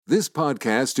This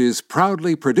podcast is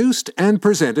proudly produced and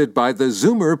presented by the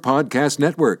Zoomer Podcast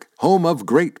Network, home of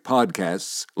great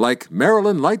podcasts like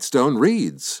Marilyn Lightstone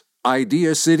Reads,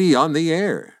 Idea City on the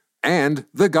Air, and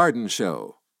The Garden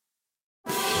Show.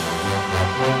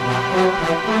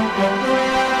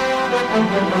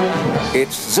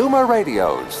 It's Zoomer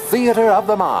Radio's Theater of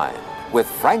the Mind with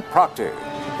Frank Proctor.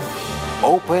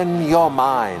 Open your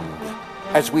mind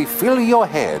as we fill your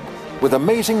head with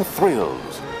amazing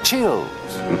thrills, chills,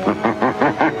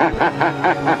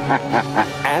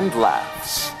 and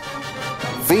laughs.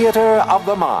 Theater of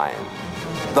the Mind.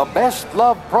 The best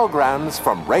love programs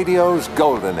from radio's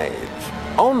golden age.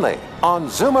 Only on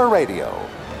Zoomer Radio.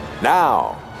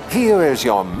 Now, here is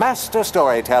your master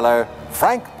storyteller,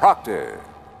 Frank Proctor.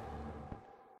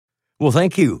 Well,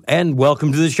 thank you, and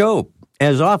welcome to the show.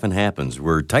 As often happens,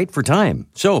 we're tight for time.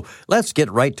 So let's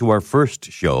get right to our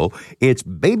first show. It's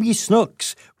Baby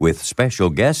Snooks with special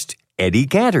guest Eddie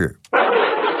Cantor.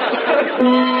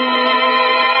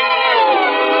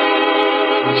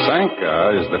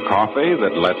 Sanka is the coffee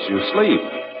that lets you sleep.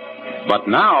 But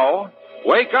now,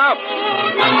 wake up!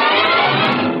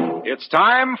 It's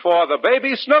time for the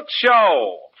Baby Snooks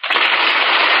Show.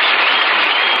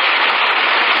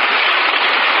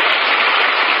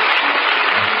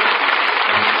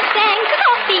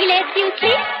 Lets you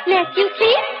sleep, lets you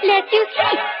sleep, lets you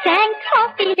sleep. Sang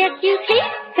coffee lets you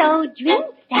sleep, so drink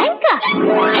Sanka.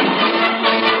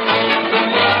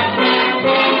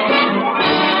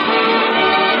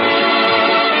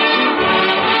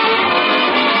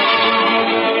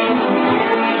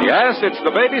 Yes, it's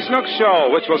the Baby Snooks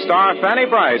Show, which will star Fanny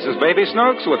Bryce as Baby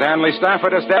Snooks with Hanley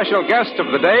Stafford as special guest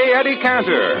of the day, Eddie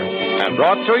Cantor. And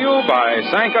brought to you by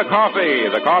Sanka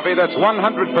Coffee, the coffee that's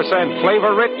 100%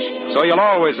 flavor-rich, so you'll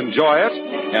always enjoy it,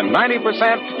 and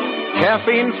 90%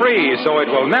 caffeine-free, so it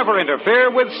will never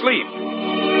interfere with sleep.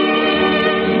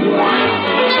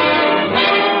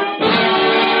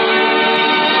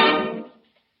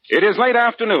 It is late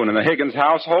afternoon in the Higgins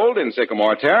household in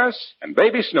Sycamore Terrace, and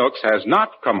Baby Snooks has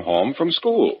not come home from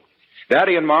school.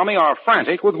 Daddy and Mommy are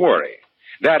frantic with worry.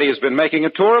 Daddy has been making a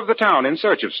tour of the town in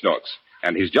search of Snooks,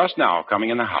 and he's just now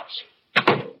coming in the house.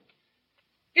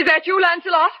 Is that you,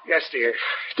 Lancelot? Yes, dear.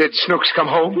 Did Snooks come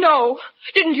home? No.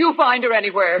 Didn't you find her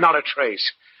anywhere? Not a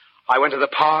trace. I went to the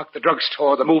park, the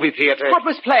drugstore, the movie theater. What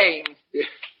was playing?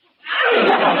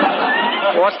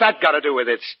 What's that got to do with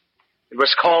it? It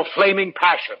was called Flaming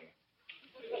Passion.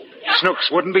 Snooks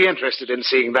wouldn't be interested in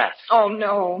seeing that. Oh,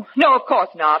 no. No, of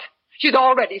course not. She's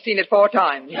already seen it 4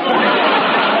 times. Well,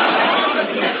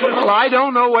 I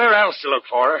don't know where else to look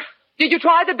for her. Did you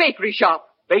try the bakery shop?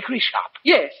 Bakery shop?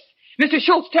 Yes. Mr.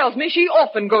 Schultz tells me she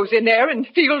often goes in there and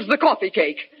feels the coffee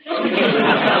cake.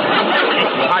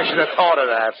 I should have thought of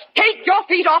that. Take your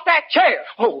feet off that chair.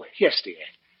 Oh, yes, dear.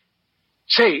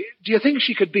 Say, do you think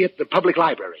she could be at the public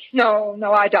library? No,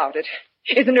 I doubt it.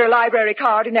 Isn't her library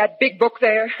card in that big book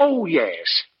there? Oh,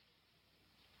 yes.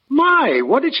 My,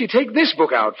 what did she take this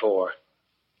book out for?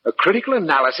 A critical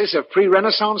analysis of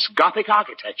pre-Renaissance Gothic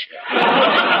architecture.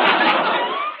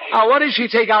 Now, what did she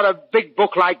take out a big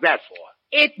book like that for?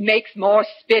 It makes more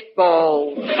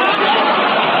spitballs.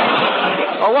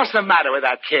 Oh, what's the matter with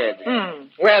that kid?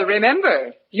 Well,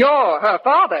 remember, you're her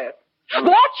father.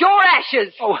 Watch your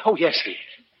ashes! Oh, yes, dear.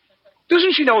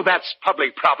 Doesn't she know that's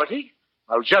public property?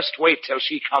 Well, just wait till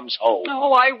she comes home.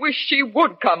 Oh, I wish she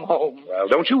would come home. Well,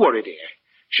 don't you worry, dear.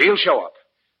 She'll show up.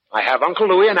 I have Uncle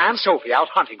Louie and Aunt Sophie out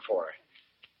hunting for her.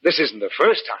 This isn't the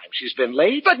first time she's been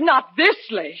late. But not this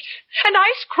late. An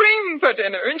ice cream for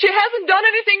dinner, and she hasn't done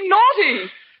anything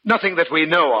naughty. Nothing that we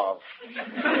know of.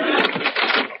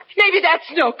 Maybe that's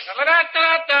Snooks.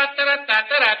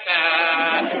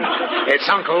 It's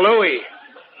Uncle Louie.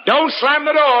 Don't slam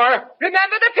the door.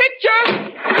 Remember the picture?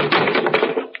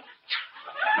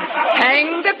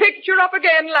 Hang the picture up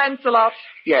again, Lancelot.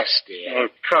 Yes, dear. A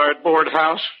cardboard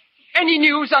house? Any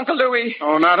news, Uncle Louie?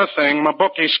 Oh, not a thing. My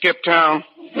bookie skipped town.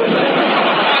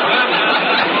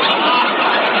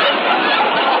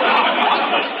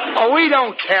 Oh, we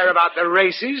don't care about the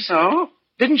races. Oh?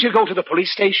 Didn't you go to the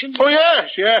police station? Oh,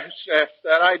 yes.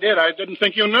 That I did. I didn't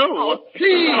think you knew. Oh,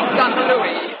 please, Uncle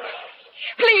Louie.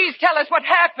 Please tell us what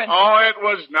happened. Oh, it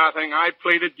was nothing. I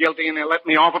pleaded guilty, and they let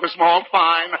me off with a small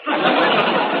fine.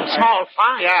 Small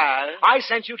fine? Yeah. I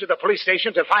sent you to the police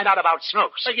station to find out about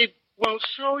Snooks. Well,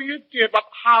 so you did, but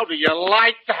how do you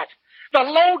like that? The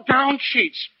low-down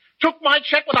cheats took my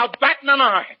check without batting an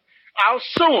eye. I'll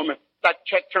sue him if that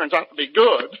check turns out to be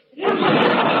good.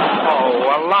 Oh,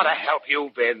 a lot of help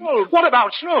you've been. Oh. What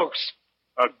about Snooks?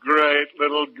 A great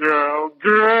little girl.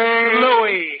 Great.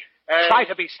 Louie, try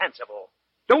to be sensible.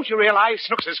 Don't you realize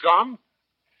Snooks is gone?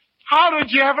 How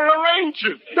did you ever arrange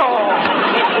it? Oh.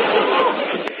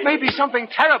 Maybe something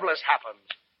terrible has happened.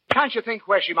 Can't you think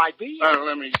where she might be?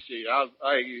 Let me see. I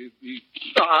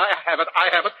have it.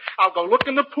 I'll go look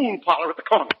in the pool parlor at the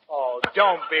corner. Oh,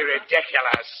 don't be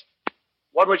ridiculous.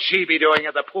 What would she be doing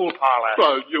at the pool parlor?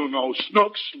 Well, you know,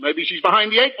 Snooks. Maybe she's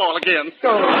behind the 8-ball again.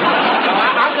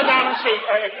 I'll go down and see.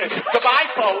 Goodbye,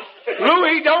 folks.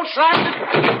 Louie, don't slam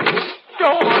the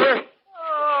door.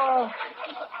 Oh.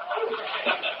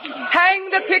 Hang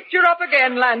the picture up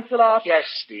again, Lancelot.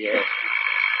 Yes, dear.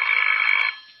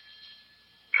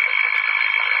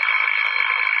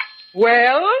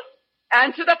 Well,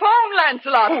 answer the phone,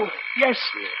 Lancelot. Oh, yes,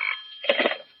 dear.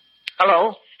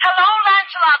 Hello? Hello,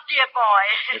 Lancelot, dear boy.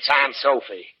 It's Aunt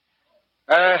Sophie.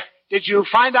 Did you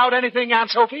find out anything, Aunt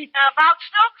Sophie? About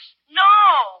Snooks?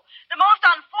 No. The most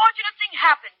unfortunate thing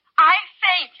happened. I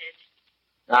fainted.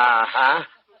 Uh-huh.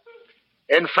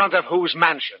 In front of whose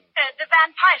mansion? The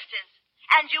Van Peisters.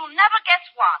 And you'll never guess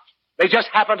what. They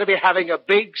just happened to be having a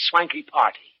big, swanky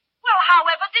party. Well,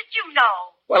 however did you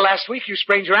know? Well, last week you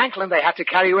sprained your ankle and they had to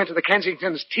carry you into the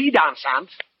Kensington's tea dance,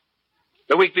 Aunt.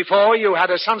 The week before you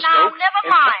had a sunstroke. Now, never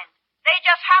mind. They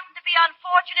just happened to be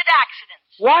unfortunate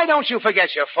accidents. Why don't you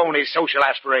forget your phony social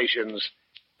aspirations?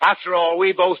 After all,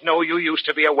 we both know you used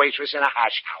to be a waitress in a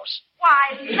hash house.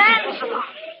 Why, Lancelot,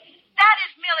 that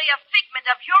is merely a figment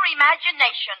of your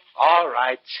imagination. All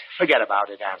right. Forget about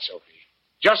it, Aunt Sophie.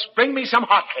 Just bring me some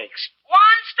hotcakes.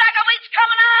 One stack of wheat's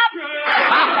coming up!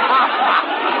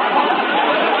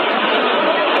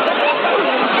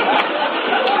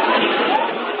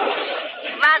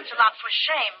 Lancelot, for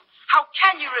shame. How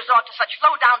can you resort to such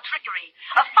low-down trickery?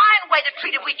 A fine way to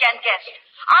treat a weekend guest.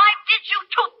 I did you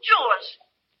tooth jewels.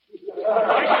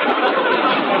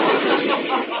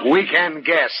 Weekend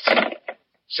guest.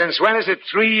 Since when is it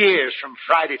 3 years from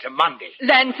Friday to Monday?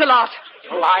 Lancelot.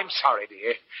 Oh, I'm sorry,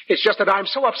 dear. It's just that I'm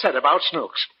so upset about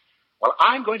Snooks. Well,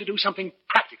 I'm going to do something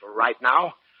practical right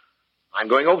now. I'm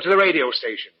going over to the radio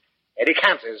station. Eddie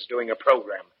Cantor's doing a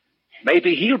program.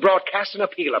 Maybe he'll broadcast an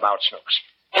appeal about Snooks.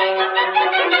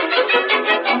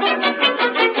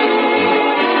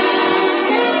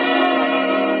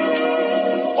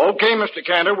 Okay, Mr.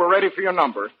 Cantor, we're ready for your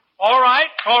number. All right,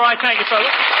 thank you, fella.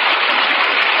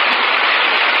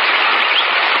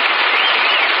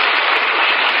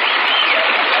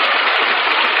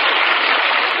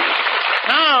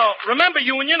 Now, remember,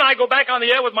 Union, I go back on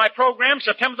the air with my program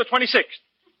September the 26th.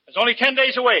 It's only 10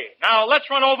 days away. Now, let's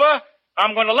run over.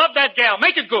 I'm going to love that gal.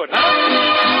 Make it good, huh?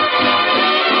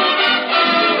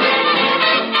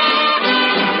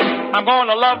 I'm going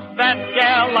to love that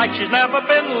gal like she's never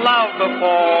been loved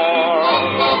before.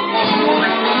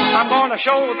 I'm going to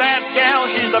show that gal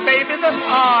she's the baby that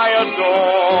I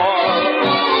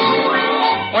adore.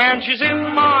 When she's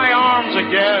in my arms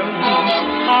again,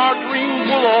 our dreams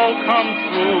will all come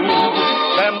true.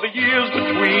 Then the years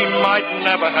between might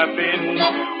never have been.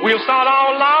 We'll start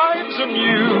our lives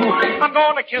anew. I'm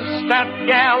going to kiss that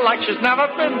gal like she's never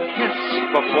been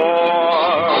kissed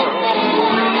before.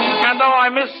 And though I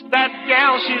miss that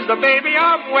gal, she's the baby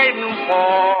I'm waiting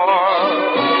for.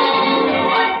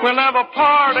 We'll never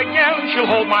part again. She'll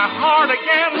hold my heart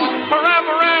again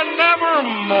forever and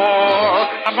evermore.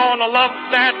 I'm gonna love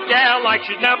that gal like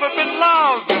she's never been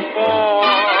loved before.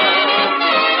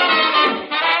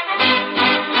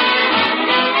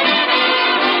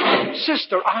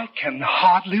 Sister, I can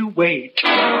hardly wait.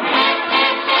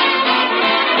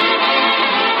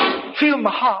 Feel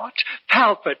my heart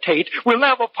palpitate. We'll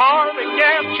never part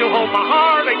again. She'll hold my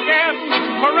heart again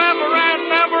forever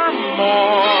and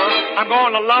evermore. I'm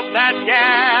gonna love that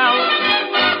gal.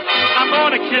 I'm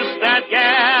gonna kiss that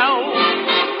gal.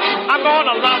 I'm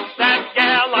gonna love that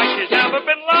gal like she's never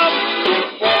been loved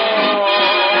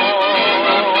before.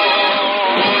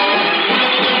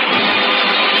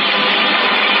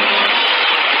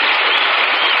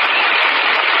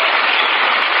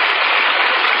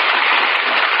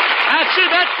 That's it.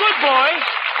 That's good, boy.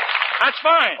 That's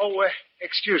fine. Oh,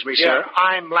 excuse me, sir. Yeah.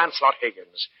 I'm Lancelot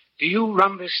Higgins. Do you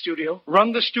run this studio?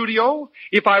 Run the studio?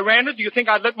 If I ran it, do you think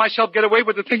I'd let myself get away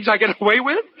with the things I get away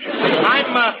with?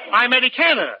 I'm Eddie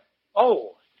Cantor.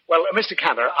 Oh, well, Mr.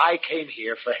 Cantor, I came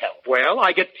here for help. Well,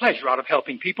 I get pleasure out of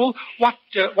helping people. What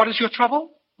is your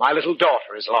trouble? My little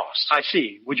daughter is lost. I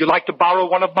see. Would you like to borrow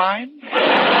one of mine?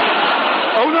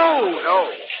 Oh, no.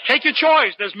 Take your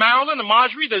choice. There's Marilyn and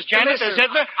Marjorie. There's Janet. Listen, there's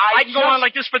Edna. I can go on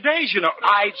like this for days, you know.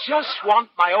 I just want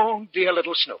my own dear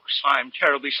little Snooks. I'm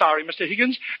terribly sorry, Mr.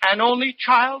 Higgins. An only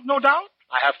child, no doubt?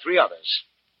 I have 3 others.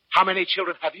 How many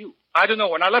children have you? I don't know.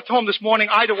 When I left home this morning,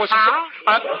 Ida wasn't...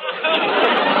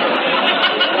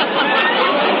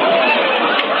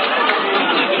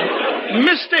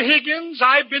 Mr. Higgins,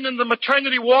 I've been in the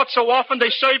maternity ward so often they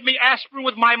served me aspirin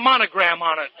with my monogram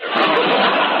on it.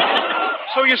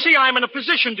 So you see, I'm in a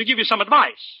position to give you some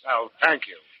advice. Oh, thank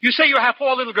you. You say you have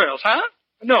 4 little girls, huh?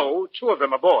 No, 2 of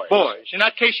them are boys. Boys. In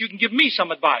that case, you can give me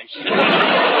some advice. Please,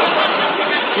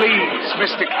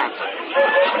 Mr. Cantor.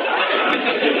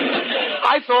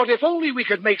 I thought if only we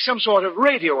could make some sort of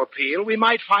radio appeal, we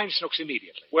might find Snooks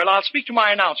immediately. Well, I'll speak to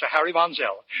my announcer, Harry Von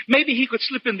Zell. Maybe he could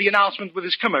slip in the announcement with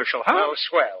his commercial, huh? Oh,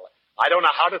 swell. I don't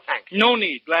know how to thank you. No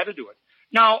need. Glad to do it.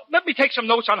 Now, let me take some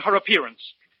notes on her appearance.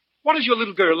 What does your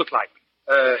little girl look like?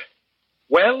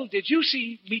 Well, did you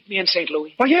see Meet Me in St.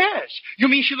 Louis? Well, yes. You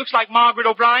mean she looks like Margaret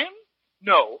O'Brien?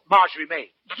 No, Marjorie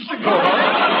May.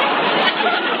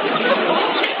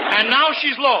 And now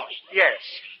she's lost. Yes.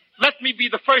 Let me be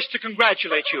the first to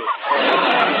congratulate you.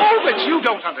 Oh, but you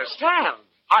don't understand.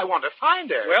 I want to find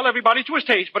her. Well, everybody to his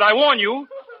taste, but I warn you,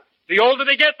 the older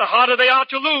they get, the harder they are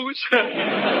to lose.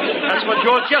 That's what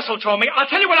George Jessel told me. I'll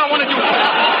tell you what I want to do.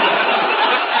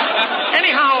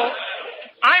 Anyhow,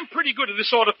 I'm pretty good at this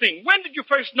sort of thing. When did you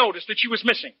first notice that she was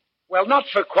missing? Well, not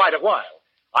for quite a while.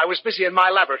 I was busy in my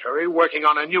laboratory working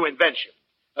on a new invention,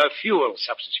 a fuel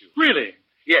substitute. Really?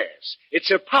 Yes.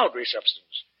 It's a powdery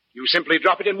substance. You simply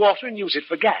drop it in water and use it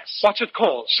for gas. What's it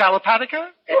called?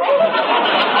 Salopatica?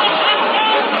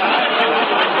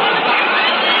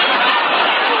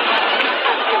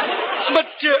 But,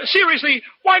 seriously,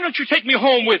 why don't you take me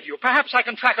home with you? Perhaps I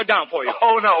can track her down for you.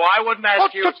 Oh, no, I wouldn't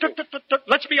ask you.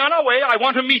 Let's be on our way. I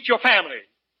want to meet your family.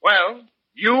 Well,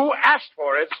 you asked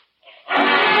for it.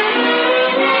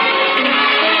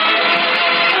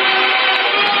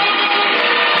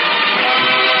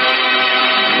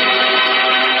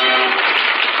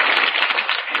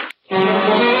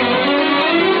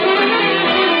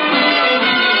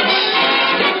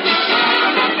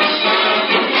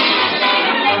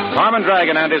 Carmen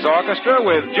Dragon and his orchestra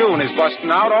with June is busting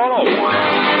out all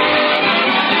over.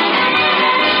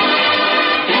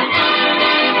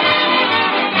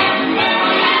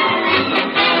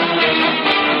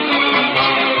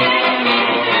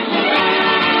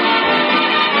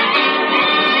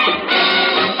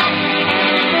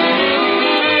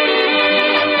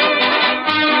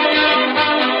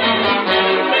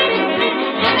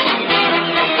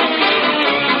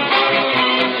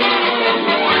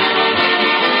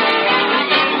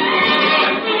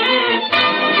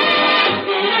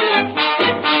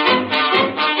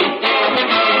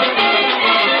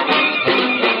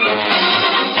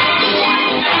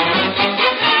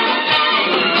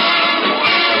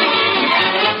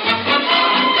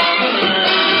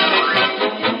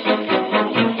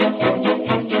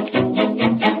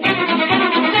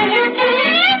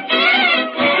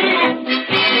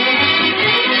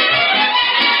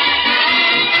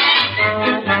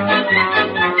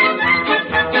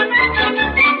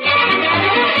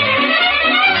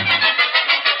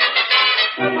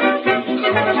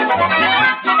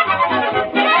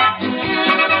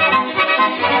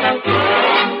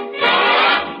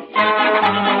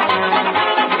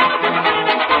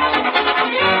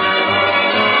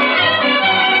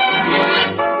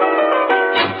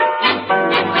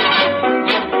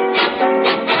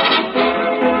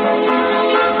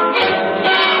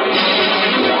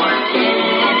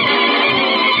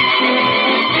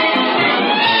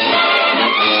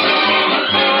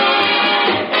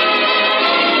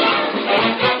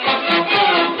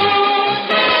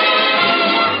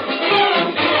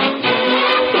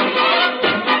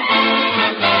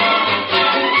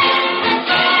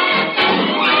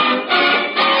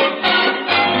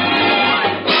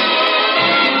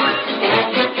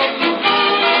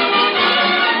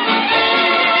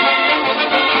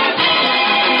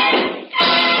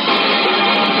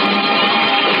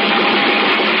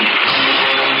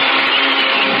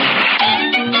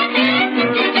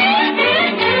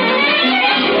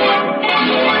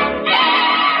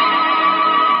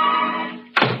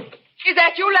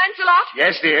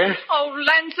 Yes, dear? Oh,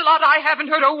 Lancelot, I haven't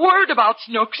heard a word about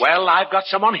Snooks. Well, I've got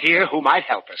someone here who might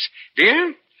help us.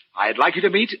 Dear, I'd like you to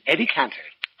meet Eddie Cantor.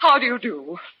 How do you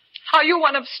do? Are you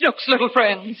one of Snooks' little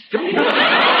friends?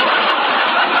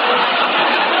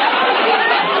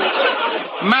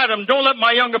 Madam, don't let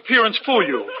my young appearance fool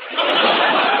you.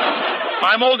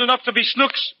 I'm old enough to be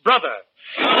Snooks' brother.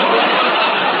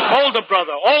 Older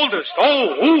brother, oldest.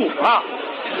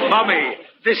 Mummy,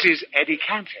 this is Eddie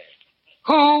Cantor.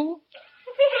 Who?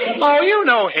 Oh, you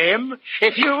know him.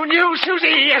 If you knew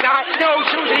Susie and I know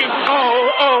Susie.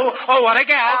 Oh, what a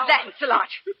gal. Oh, Lancelot.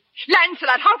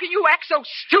 Lancelot, how can you act so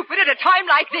stupid at a time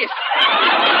like this?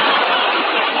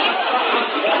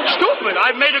 Stupid?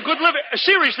 I've made a good living.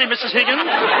 Seriously, Mrs. Higgins.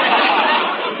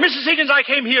 Mrs. Higgins, I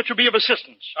came here to be of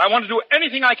assistance. I want to do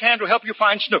anything I can to help you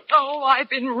find Snooks. Oh, I've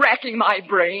been racking my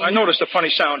brain. I noticed a funny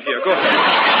sound here. Go ahead.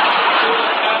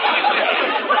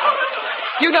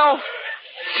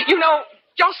 You know,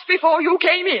 just before you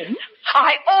came in,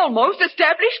 I almost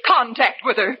established contact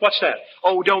with her. What's that?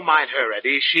 Oh, don't mind her,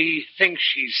 Eddie. She thinks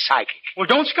she's psychic. Well,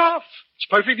 don't scoff. It's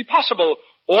perfectly possible.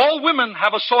 All women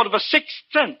have a sort of a sixth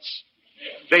sense.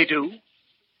 They do?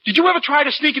 Did you ever try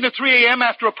to sneak in at 3 a.m.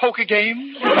 after a poker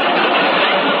game?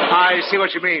 I see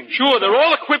what you mean. Sure, they're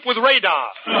all equipped with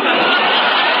radar.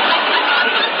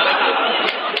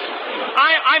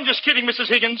 I'm just kidding, Mrs.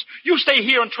 Higgins. You stay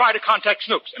here and try to contact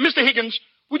Snooks. Mr. Higgins,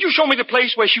 would you show me the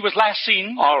place where she was last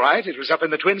seen? All right, it was up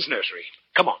in the twins' nursery.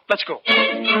 Come on, let's go.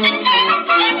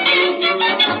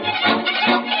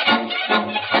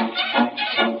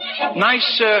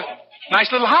 Nice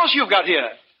little house you've got here.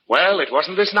 Well, it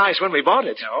wasn't this nice when we bought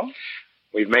it. No?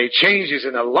 We've made changes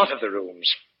in a lot of the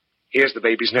rooms. Here's the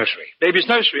baby's nursery. Baby's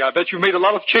nursery. I bet you made a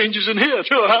lot of changes in here,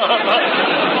 too.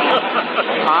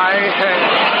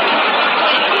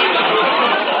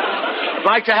 I'd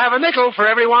like to have a nickel for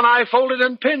everyone I folded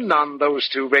and pinned on those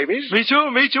two babies. Me too.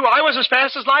 I was as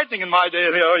fast as lightning in my day.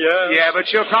 Yeah,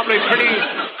 but you're probably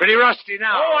pretty rusty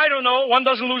now. Oh, I don't know. One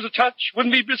doesn't lose a touch.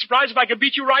 Wouldn't be surprised if I could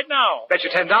beat you right now. Bet you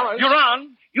 $10. You're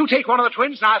on. You take one of the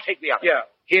twins, and I'll take the other. Yeah.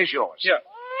 Here's yours. Yeah.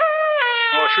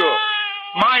 Oh, sure.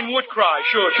 Mine would cry.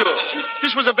 Sure.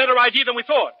 This was a better idea than we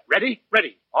thought. Ready?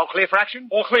 Ready. All clear for action?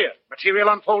 All clear. Material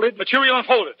unfolded? Material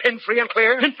unfolded. Pin free and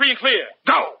clear? Pin free and clear.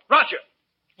 Go! Roger.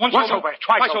 Once over.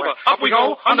 Twice over. Up we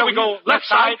go. Under we go. Left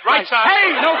side. Right side.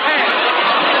 Hey, no hands!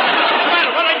 What's the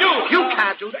matter? What'd I do? You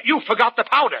can't do that. You forgot the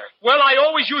powder. Well, I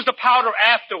always use the powder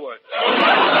afterward.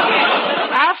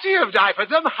 After you've diapered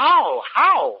them? How?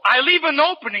 I leave an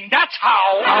opening. That's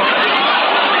how.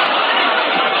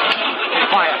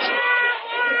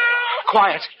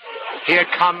 Quiet. Here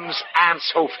comes Aunt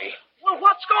Sophie. Well,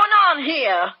 what's going on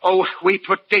here? Oh, we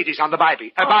put dadies on the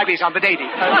Bibie. Bibies on the daddy.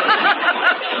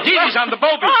 Dadies on the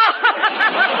Bobby.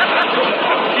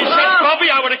 He said Bobby,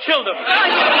 I would have killed him.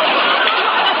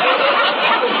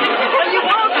 Well, you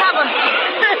both have a...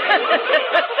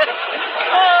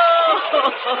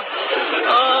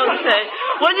 Okay.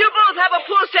 Well, you both have a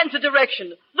poor sense of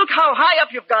direction. Look how high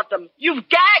up you've got them. You've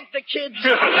gagged the kids.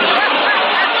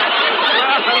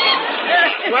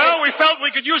 Well, we felt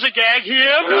we could use a gag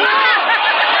here.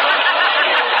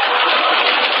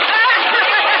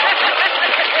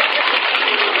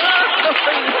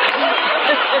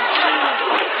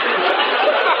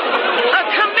 A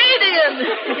comedian.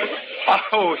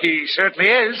 Oh, he certainly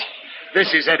is.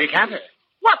 This is Eddie Cantor.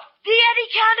 What, the Eddie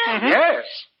Cantor? Mm-hmm. Yes.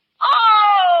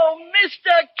 Oh,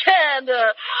 Mr. Cantor.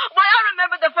 Why, I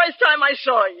remember the first time I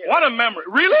saw you. What a memory.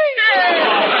 Really?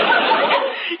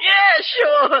 Yeah,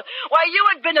 sure. Why, you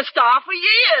had been a star for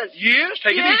years. Years?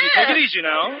 Take it easy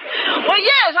now. Well,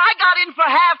 yes, I got in for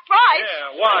half price.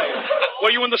 Yeah, why? Were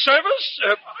you in the service?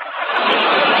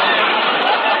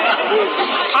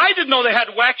 I didn't know they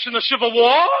had wax in the Civil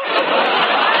War.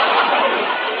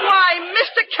 Why,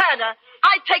 Mr. Cantor,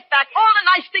 I take back all the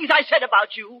nice things I said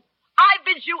about you. I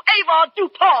bid you Avon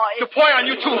Dupoy. Dupoy on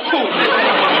you too,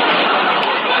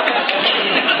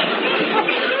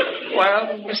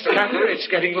 Well, Mr. Cantor, it's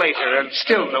getting later and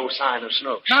still no sign of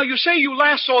Snooks. Now, you say you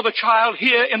last saw the child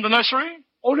here in the nursery?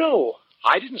 Oh, no.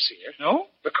 I didn't see her. No?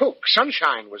 The cook,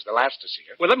 Sunshine, was the last to see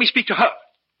her. Well, let me speak to her.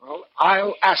 Well,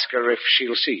 I'll ask her if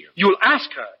she'll see you. You'll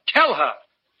ask her. Tell her.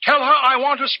 Tell her I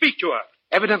want to speak to her.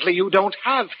 Evidently, you don't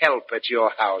have help at your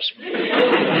house.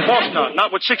 Of course not.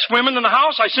 Not with 6 women in the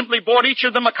house. I simply bought each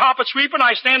of them a carpet sweeper, and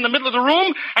I stand in the middle of the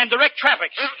room and direct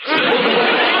traffic.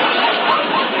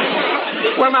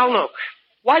 Well, now, look.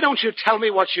 Why don't you tell me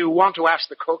what you want to ask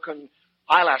the cook, and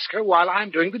I'll ask her while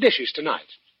I'm doing the dishes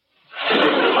tonight.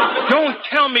 Don't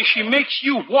tell me she makes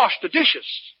you wash the dishes.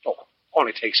 Oh,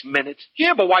 only takes minutes.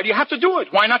 Yeah, but why do you have to do it?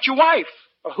 Why not your wife?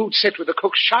 Well, who'd sit with the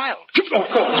cook's child? Of course.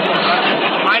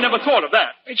 I never thought of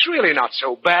that. It's really not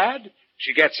so bad.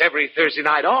 She gets every Thursday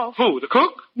night off. Who, the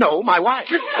cook? No, my wife.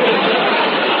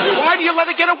 Why do you let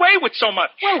her get away with so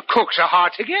much? Well, cooks are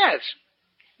hard to get.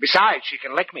 Besides, she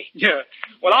can lick me. Yeah.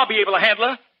 Well, I'll be able to handle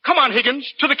her. Come on,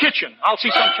 Higgins, to the kitchen. I'll see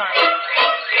Sunshine.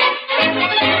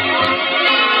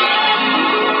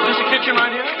 Is this the kitchen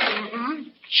right here? Mm-hmm.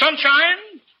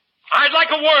 Sunshine, I'd like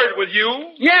a word with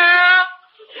you. Yeah?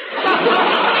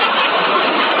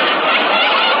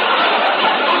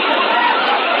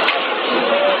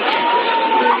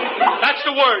 That's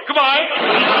the word. Goodbye.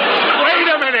 Wait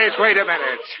a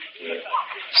minute.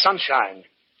 Sunshine,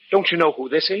 don't you know who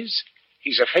this is?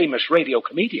 He's a famous radio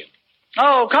comedian.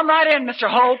 Oh, come right in, Mr.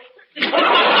 Hope.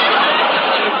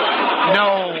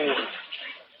 No.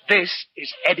 This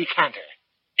is Eddie Cantor.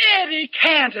 Eddie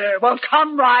Cantor. Well,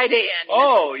 come right in.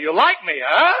 Oh, you like me,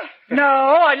 huh? No,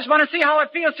 I just want to see how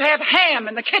it feels to have ham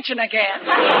in the kitchen again.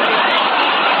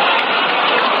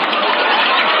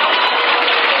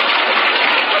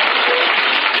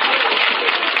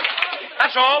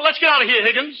 That's all. Let's get out of here,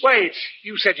 Higgins. Wait,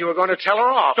 you said you were going to tell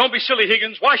her off. Don't be silly,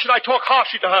 Higgins. Why should I talk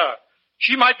harshly to her?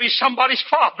 She might be somebody's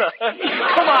father.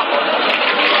 Come on.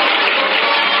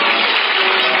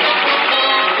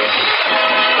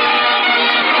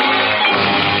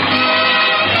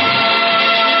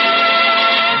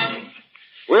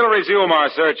 We'll resume our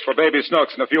search for Baby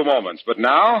Snooks in a few moments, but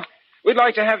now we'd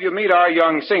like to have you meet our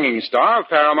young singing star of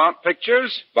Paramount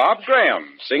Pictures, Bob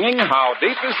Graham, singing How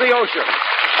Deep is the Ocean.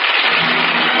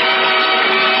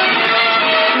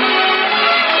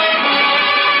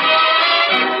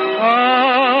 And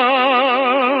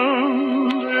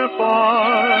if I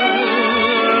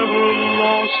ever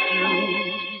lost you,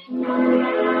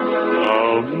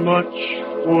 how much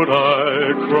would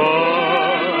I cry?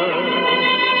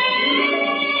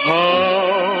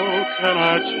 How can I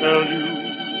tell you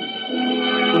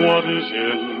what is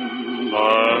in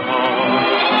my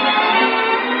heart?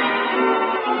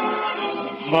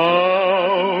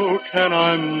 How can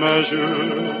I measure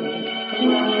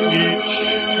each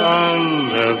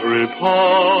and every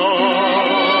part?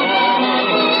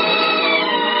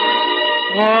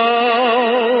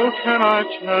 How can I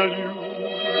tell you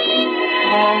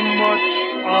how much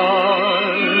I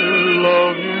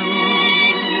love you?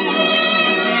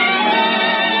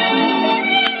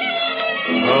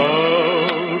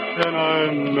 How can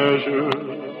I measure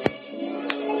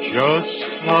just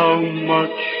how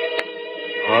much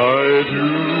I do?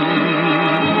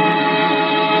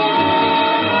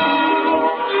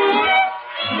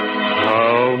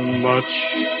 How much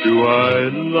do I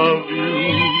love you?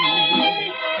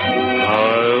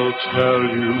 I'll tell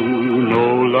you no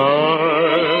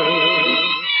lie.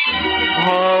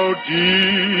 How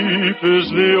deep is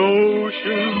the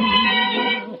ocean?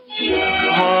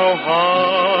 How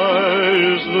high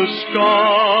is the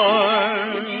sky?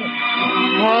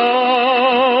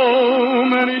 How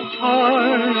many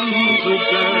times a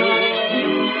day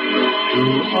do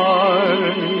I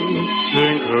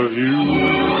think of you?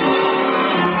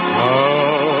 How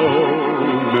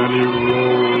many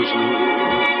roses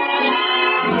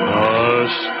are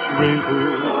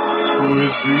sprinkled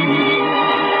with dew?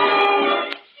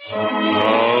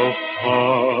 How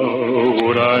far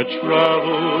would I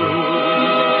travel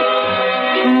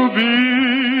to be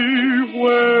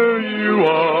where you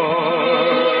are?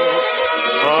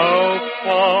 How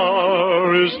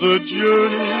far is the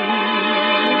journey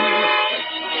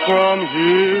from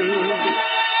here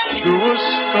to a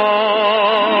star?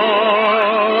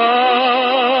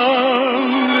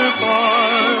 And if I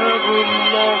ever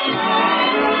lost you,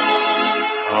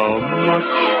 how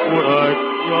much would I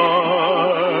cry?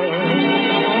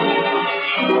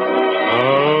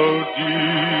 How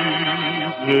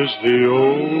deep is the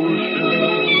ocean?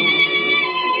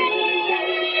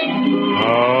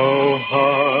 How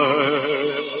high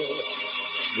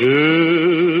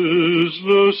is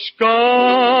the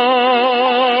sky?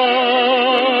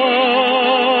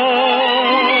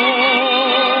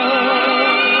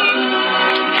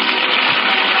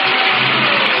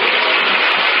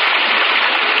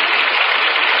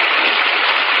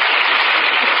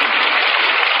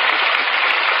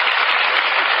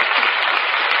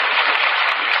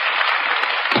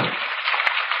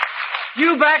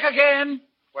 You back again?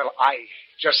 Well, I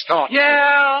just thought...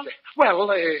 Yeah? Well,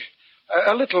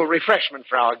 a little refreshment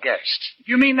for our guest.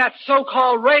 You mean that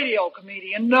so-called radio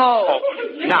comedian? No. Oh,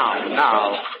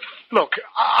 now. Look,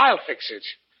 I'll fix it.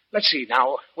 Let's see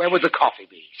now. Where would the coffee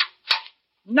be?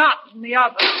 Not in the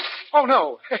oven. Oh,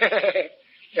 no.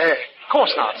 Of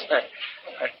course not.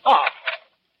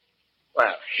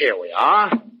 Well, here we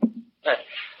are.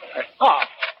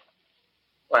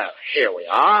 Well, here we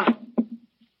are.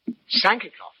 Sanka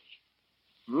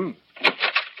coffee.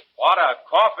 What a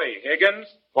coffee, Higgins.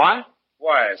 What?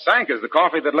 Why, Sanka's the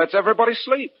coffee that lets everybody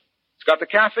sleep. It's got the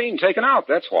caffeine taken out,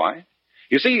 that's why.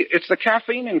 You see, it's the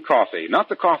caffeine in coffee, not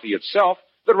the coffee itself,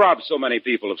 that robs so many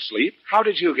people of sleep. How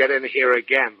did you get in here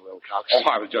again, Wilcox? Oh,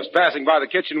 I was just passing by the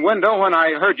kitchen window when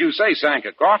I heard you say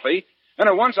Sanka coffee, and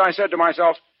at once I said to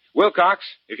myself, Wilcox,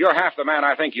 if you're half the man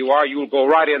I think you are, you'll go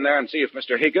right in there and see if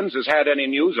Mr. Higgins has had any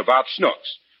news about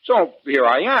Snooks. So here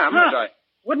I am. Huh.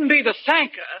 Wouldn't be the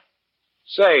Sanka.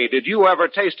 Say, did you ever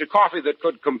taste a coffee that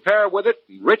could compare with it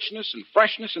in richness and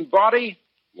freshness and body?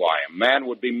 Why, a man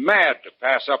would be mad to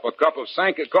pass up a cup of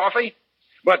Sanka coffee.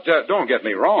 But don't get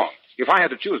me wrong. If I had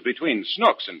to choose between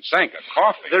Snooks and Sanka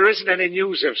coffee... There isn't any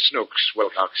news of Snooks,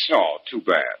 Wilcox. Oh, too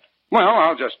bad. Well,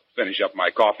 I'll just finish up my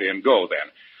coffee and go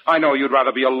then. I know you'd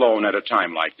rather be alone at a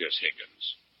time like this,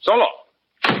 Higgins. So long.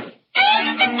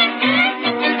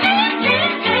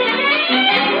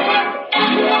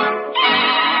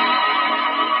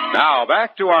 Now,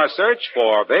 back to our search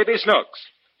for Baby Snooks.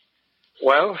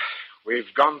 Well,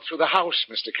 we've gone through the house,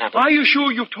 Mr. Campbell. Are you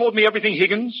sure you've told me everything,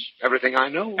 Higgins? Everything I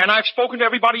know. And I've spoken to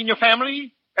everybody in your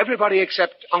family? Everybody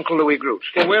except Uncle Louis Groot.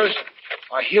 Well, where's...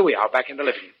 Here we are, back in the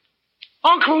living room.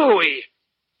 Uncle Louis!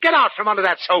 Get out from under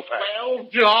that sofa.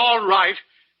 Well, all right.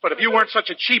 But if you weren't such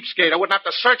a cheapskate, I wouldn't have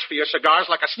to search for your cigars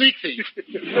like a sneak thief.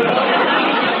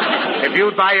 If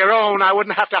you'd buy your own, I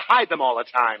wouldn't have to hide them all the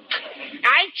time.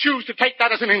 I choose to take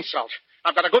that as an insult.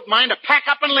 I've got a good mind to pack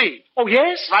up and leave. Oh,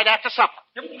 yes? Right after supper.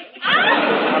 Yep.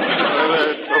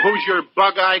 Who's your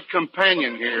bug-eyed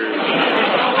companion here?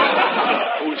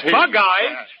 Who's he?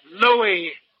 Bug-eyed?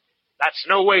 Louis. That's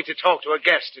no way to talk to a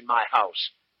guest in my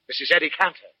house. This is Eddie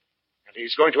Cantor. And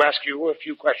he's going to ask you a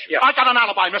few questions. Yeah. I got an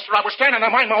alibi, mister. I was standing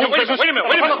there minding my own business. Wait a minute.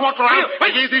 Wait. It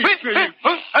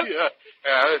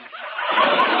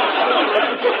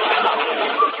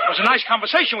was a nice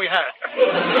conversation we had.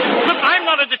 Look, I'm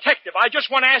not a detective. I just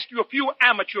want to ask you a few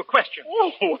amateur questions.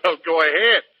 Oh, well, go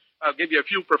ahead. I'll give you a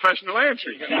few professional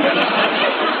answers.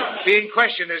 Being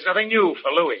questioned is nothing new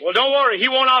for Louis. Well, don't worry. He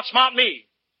won't outsmart me.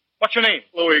 What's your name?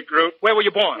 Louis Groot. Where were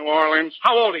you born? New Orleans.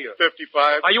 How old are you?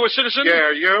 55. Are you a citizen? Yeah,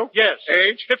 are you? Yes.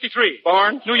 Age? 53.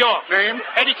 Born? New York. Name?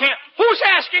 Eddie Cantor. Who's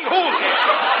asking who?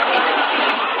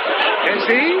 Is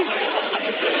he?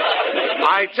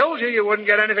 I told you wouldn't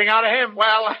get anything out of him.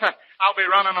 Well, I'll be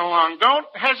running along. Don't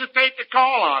hesitate to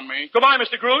call on me. Goodbye,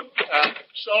 Mr. Groot.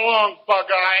 So long,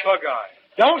 Bug-Eye. Bug-Eye.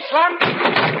 Don't slam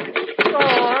the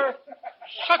door.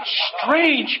 Such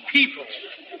strange people.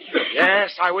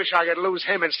 Yes, I wish I could lose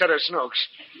him instead of Snooks.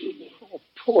 Oh,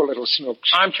 poor little Snooks.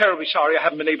 I'm terribly sorry I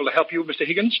haven't been able to help you, Mr.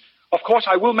 Higgins. Of course,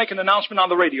 I will make an announcement on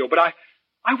the radio, but I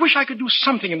wish I could do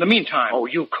something in the meantime. Oh,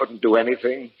 you couldn't do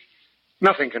anything.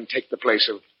 Nothing can take the place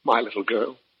of my little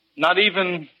girl. Not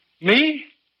even me?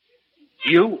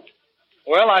 You?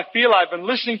 Well, I feel I've been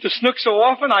listening to Snooks so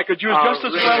often I could use just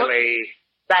as well... Really?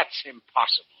 That's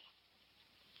impossible.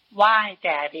 Why,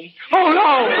 Daddy? Oh,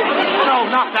 no! No,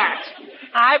 not that.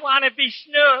 I want to be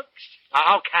Snooks.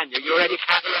 How can you? You're Eddie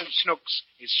Cantor and Snooks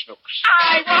is Snooks.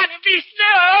 I want to be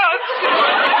Snooks!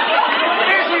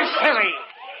 This is silly.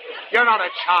 You're not a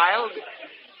child.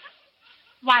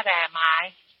 What am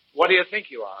I? What do you think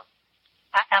you are?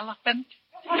 An elephant?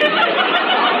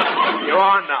 You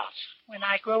are not. When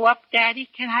I grow up, Daddy,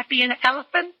 can I be an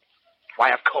elephant?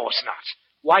 Why, of course not.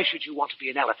 Why should you want to be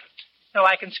an elephant? So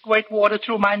I can squirt water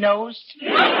through my nose?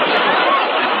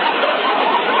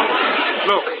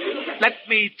 Look, let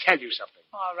me tell you something.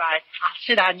 All right. I'll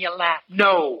sit on your lap.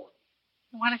 No.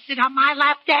 You want to sit on my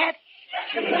lap, Dad?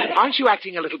 Aren't you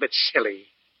acting a little bit silly?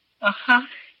 Uh-huh.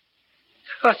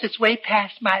 Because it's way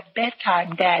past my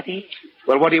bedtime, Daddy.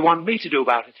 Well, what do you want me to do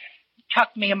about it?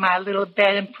 Tuck me in my little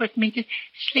bed and put me to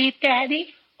sleep,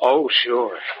 Daddy? Oh,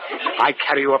 sure. I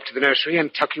carry you up to the nursery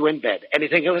and tuck you in bed.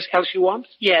 Anything else you want?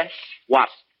 Yes. What?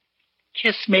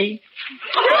 Kiss me.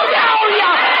 No,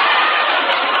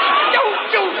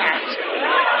 don't do that.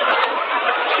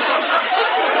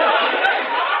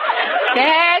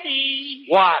 Daddy.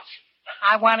 What?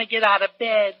 I want to get out of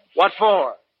bed. What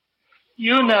for?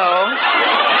 You know.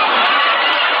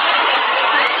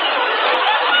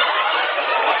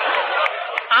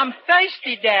 I'm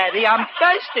thirsty, Daddy. I'm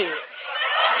thirsty.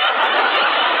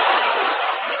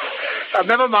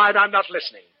 Never mind. I'm not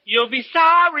listening. You'll be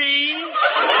sorry.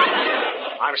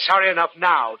 I'm sorry enough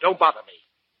now. Don't bother me.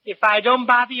 If I don't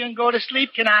bother you and go to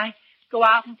sleep, can I go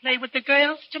out and play with the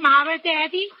girls tomorrow,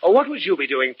 Daddy? Oh, what would you be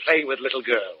doing playing with little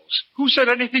girls? Who said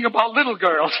anything about little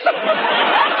girls?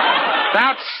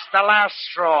 That's the last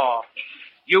straw.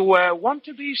 You want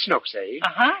to be Snooks, eh?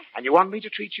 Uh-huh. And you want me to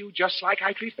treat you just like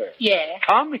I treat her? Yeah.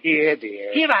 Come here,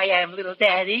 dear. Here I am, little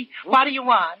Daddy. What do you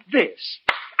want? This.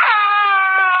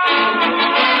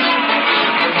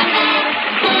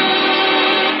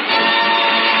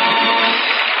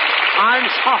 I'm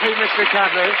sorry, Mr.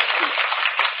 Cadler.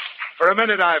 For a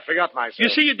minute, I forgot myself. You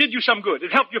see, it did you some good.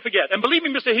 It helped you forget. And believe me,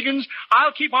 Mr. Higgins,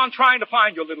 I'll keep on trying to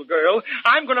find your little girl.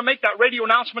 I'm going to make that radio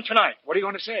announcement tonight. What are you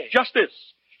going to say? Just this.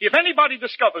 If anybody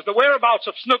discovers the whereabouts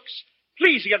of Snooks,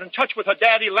 please get in touch with her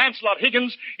daddy, Lancelot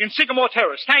Higgins, in Sycamore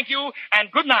Terrace. Thank you,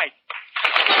 and good night.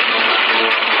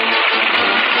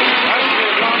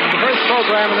 The first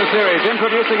program in the series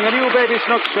introducing the new Baby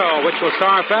Snooks show, which will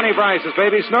star Fanny Bryce as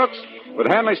Baby Snooks, with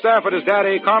Hanley Stafford as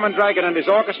Daddy, Carmen Dragon and his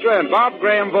orchestra, and Bob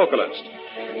Graham, vocalist.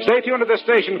 Stay tuned to this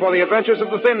station for the adventures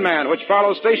of the Thin Man, which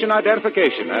follows station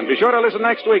identification. And be sure to listen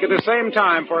next week at the same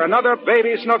time for another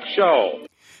Baby Snooks show.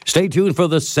 Stay tuned for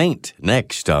The Saint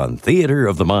next on Theater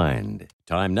of the Mind.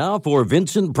 Time now for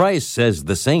Vincent Price as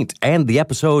The Saint and the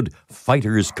episode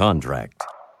Fighter's Contract.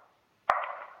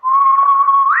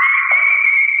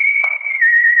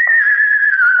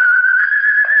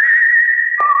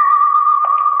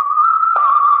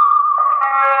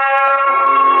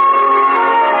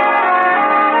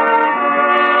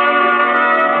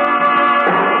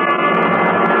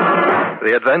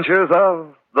 The Adventures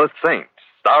of The Saint,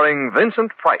 starring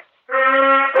Vincent Price.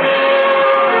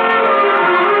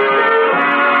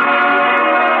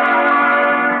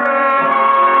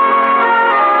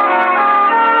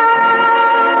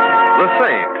 The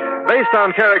Saint, based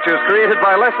on characters created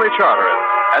by Leslie Charteris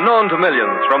and known to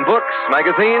millions from books,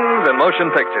 magazines, and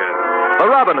motion pictures. The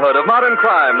Robin Hood of modern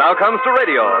crime now comes to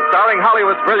radio, starring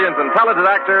Hollywood's brilliant and talented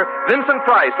actor Vincent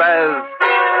Price as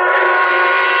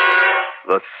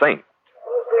The Saint.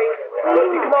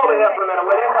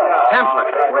 Templar.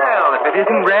 Well, if it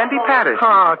isn't Randy Patterson.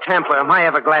 Oh, Templar, am I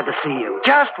ever glad to see you.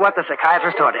 Just what the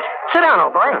psychiatrist ordered. Sit down,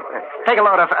 old boy. Take a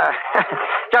load of,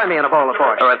 join me in a bowl of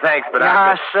porridge. Oh, thanks, but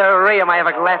Yes, sirree, am I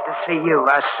ever glad to see you.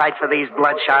 A sight for these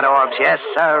bloodshot orbs. Yes,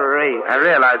 sirree. I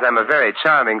realize I'm a very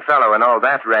charming fellow and all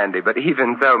that, Randy, but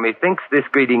even so, methinks this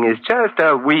greeting is just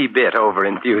a wee bit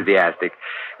over-enthusiastic.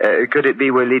 Could it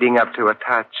be we're leading up to a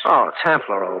touch? Oh,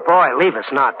 Templar, old boy, leave us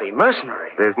not be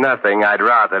mercenary. There's nothing I'd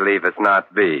rather leave us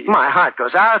not be. My heart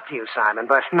goes out to you, Simon,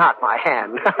 but not my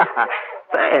hand.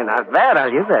 Say, not bad.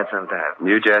 I'll use that sometime.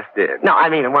 You just did. No, I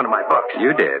mean in one of my books.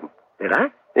 You did. Did I?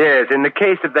 Yes, in the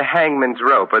case of the hangman's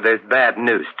rope, or there's bad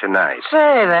news tonight.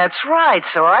 Say, that's right.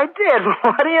 So I did.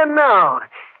 What do you know?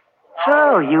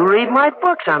 So, you read my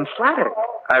books. I'm flattered.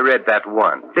 I read that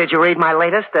one. Did you read my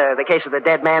latest, the case of the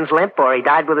dead man's limp, or he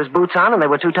died with his boots on and they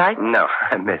were too tight? No,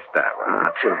 I missed that one.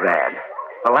 Oh, too bad.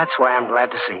 Well, that's why I'm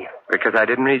glad to see you. Because I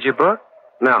didn't read your book?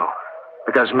 No,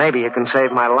 because maybe you can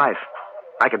save my life.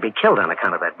 I could be killed on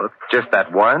account of that book. Just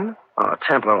that one? Oh,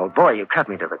 Templar, old boy, you cut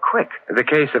me to the quick. The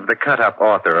case of the cut-up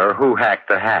author, or who hacked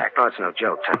the hack. Oh, it's no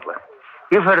joke, Templar.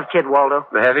 You've heard of Kid Waldo?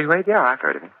 The heavyweight? Yeah, I've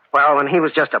heard of him. Well, when he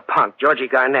was just a punk, Georgie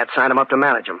Garnett signed him up to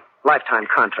manage him. Lifetime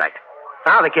contract.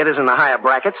 Now the kid is in the higher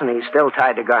brackets, and he's still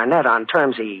tied to Garnett on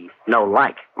terms he no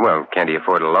like. Well, can't he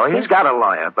afford a lawyer? He's got a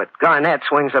lawyer, but Garnett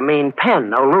swings a mean pen,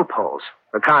 no loopholes.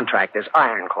 The contract is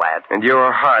ironclad. And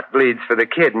your heart bleeds for the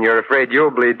kid, and you're afraid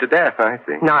you'll bleed to death, I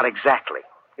see. Not exactly.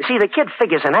 You see, the kid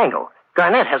figures an angle.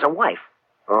 Garnett has a wife.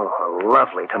 Oh, a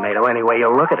lovely tomato any way you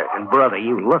look at her. And, brother,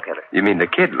 you look at her. You mean the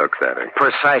kid looks at her?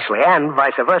 Precisely, and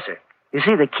vice versa. You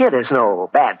see, the kid is no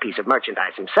bad piece of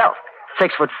merchandise himself.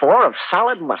 6'4" of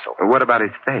solid muscle. And what about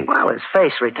his face? Well, his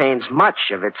face retains much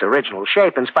of its original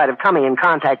shape in spite of coming in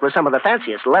contact with some of the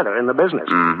fanciest leather in the business.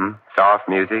 Mm-hmm. Soft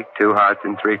music, 2 hearts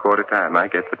in 3/4 time. I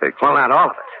get the picture. Well, not all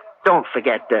of it. Don't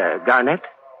forget Garnett,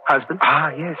 husband. Ah,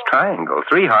 yes, triangle.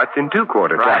 3 hearts in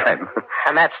 2/4 time.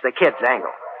 And that's the kid's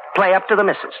angle. Play up to the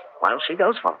missus. Well, she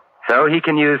goes for him. So he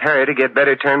can use her to get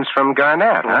better terms from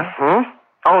Garnett, huh? Mm-hmm.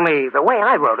 Only the way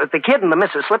I wrote it, the kid and the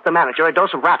missus slipped the manager a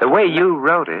dose of rap. The way you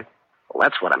wrote it? Well,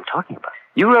 that's what I'm talking about.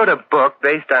 You wrote a book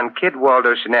based on Kid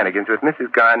Waldo's shenanigans with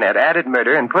Mrs. Garnett, added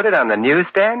murder, and put it on the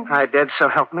newsstand? I did, so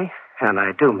help me. And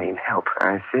I do mean help.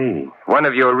 I see. One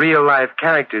of your real-life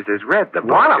characters has read the book.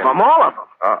 One of them, all of them.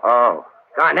 Uh-oh.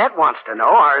 Garnett wants to know,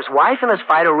 are his wife and his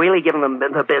fighter really giving them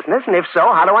the business? And if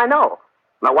so, how do I know?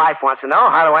 My wife wants to know,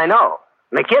 how do I know?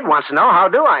 And the kid wants to know, how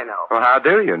do I know? Well, how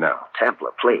do you know?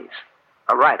 Templar, please.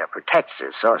 A writer protects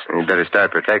his sources. He better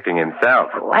start protecting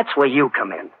himself. Well, that's where you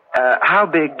come in. How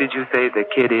big did you say the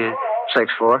kid is?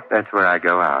 6'4". That's where I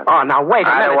go out. Oh, now wait a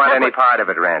minute. I don't want any part of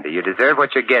it, Randy. You deserve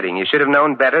what you're getting. You should have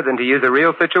known better than to use a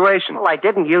real situation. Well, I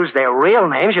didn't use their real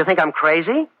names. You think I'm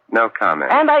crazy? No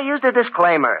comment. And I used a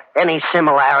disclaimer. Any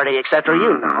similarity, etc.,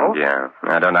 you know. Yeah.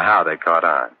 I don't know how they caught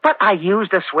on. But I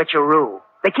used a switcheroo.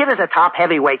 The kid is a top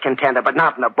heavyweight contender, but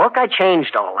not in the book. I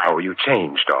changed all that. Oh, you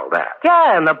changed all that?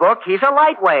 Yeah, in the book, he's a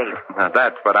lightweight. Now,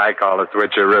 that's what I call a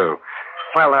switcheroo.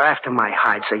 Well, they're after my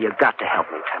hide, so you've got to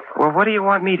help me, Temple. Well, what do you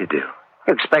want me to do?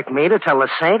 You expect me to tell the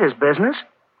Saint his business?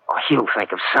 Oh, he'll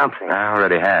think of something. I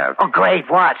already have. Oh, great,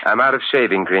 what? I'm out of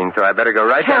shaving cream, so I better go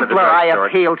right down to the Templar, I drugstore.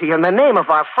 appeal to you in the name of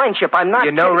our friendship. I'm not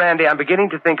You know, kidding. Randy, I'm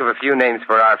beginning to think of a few names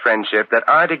for our friendship that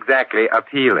aren't exactly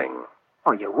appealing.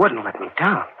 Oh, you wouldn't let me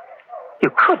down. You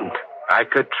couldn't. I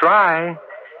could try.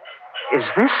 Is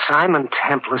this Simon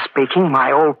Templar speaking,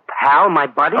 my old pal, my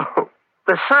buddy? Oh,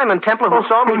 The Simon Templar who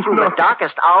saw me through the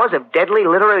darkest hours of deadly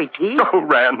literary tea? Oh,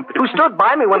 Randy. Who stood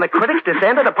by me when the critics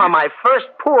descended upon my first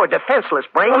poor, defenseless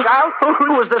brainchild?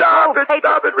 Who was the sole patron...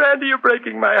 Stop it, Randy. You're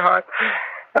breaking my heart.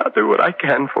 I'll do what I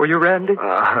can for you, Randy.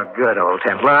 Oh, good, old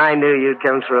Templar. I knew you'd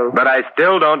come through. But I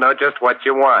still don't know just what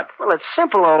you want. Well, it's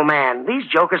simple, old man. These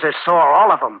jokers are sore,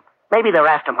 all of them. Maybe they're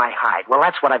after my hide. Well,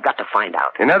 that's what I've got to find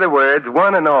out. In other words,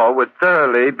 one and all would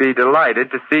thoroughly be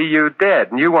delighted to see you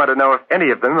dead. And you want to know if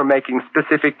any of them are making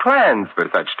specific plans for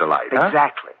such delight, huh?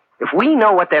 Exactly. If we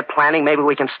know what they're planning, maybe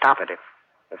we can stop it.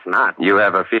 If not... You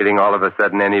have a feeling all of a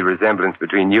sudden any resemblance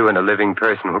between you and a living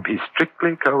person will be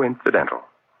strictly coincidental.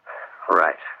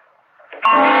 Right.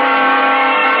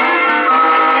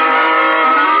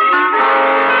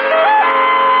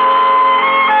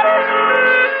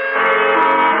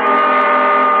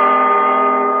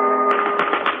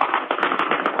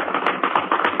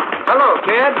 Hello,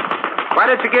 kid. Why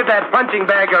don't you give that punching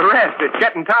bag a rest? It's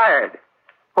getting tired.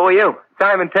 Who are you?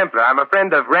 Simon Templar. I'm a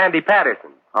friend of Randy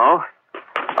Patterson. Oh?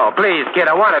 Oh, please, kid,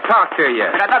 I want to talk to you.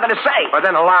 I got nothing to say. Well,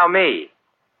 then allow me.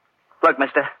 Look,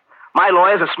 mister, my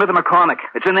lawyers are Smith & McCormick.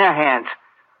 It's in their hands.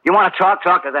 You want to talk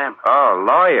to them. Oh,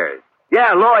 lawyers.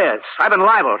 Yeah, lawyers. I've been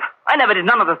libeled. I never did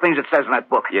none of the things it says in that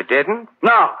book. You didn't?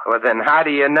 No. Well, then how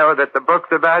do you know that the book's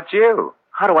about you?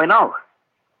 How do I know?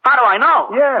 How do I know?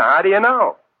 Yeah, how do you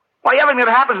know? Why, everything that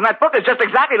happens in that book is just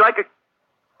exactly like it.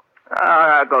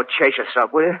 Go chase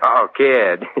yourself, will you? Oh,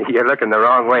 kid, you're looking the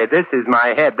wrong way. This is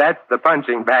my head. That's the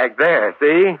punching bag there,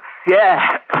 see?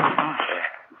 Yeah.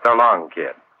 So long,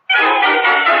 kid.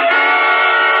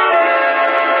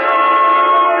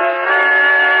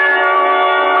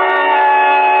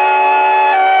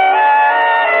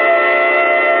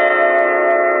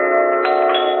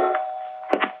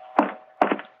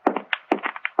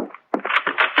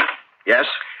 Yes?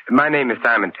 My name is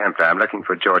Simon Templar. I'm looking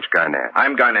for George Garnett.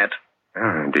 I'm Garnett.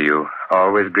 Do you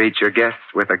always greet your guests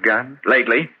with a gun?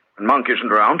 Lately, when Monk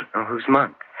isn't around. Oh, who's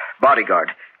Monk?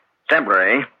 Bodyguard. Templar,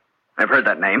 eh? I've heard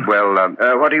that name. Well,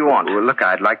 what do you want? Well, look,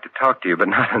 I'd like to talk to you, but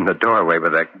not in the doorway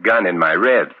with a gun in my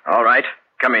ribs. All right.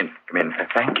 Come in. Come in.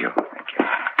 Thank you.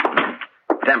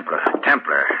 Templar.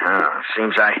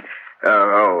 Seems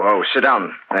sit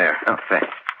down. There. Oh,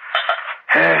 thanks.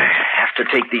 Have to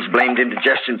take these blamed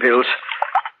indigestion pills.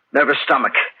 Nervous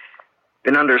stomach.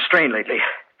 Been under a strain lately.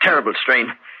 Terrible strain.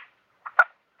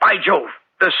 By Jove,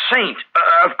 the Saint.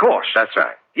 Of course. That's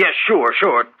right. Yes, sure.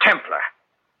 Templar.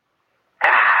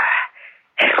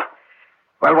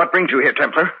 Well, what brings you here,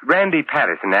 Templar? Randy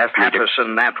Patterson asked me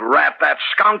Patterson, that rat, that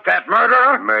skunk, that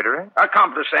murderer? Murderer?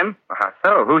 Accomplice him. How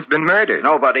so? Who's been murdered?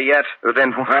 Nobody yet. Well,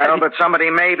 then why? Well, but somebody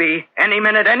maybe. Any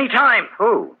minute, any time.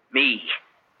 Who? Me.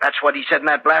 That's what he said in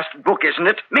that blasted book, isn't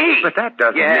it? Me. But that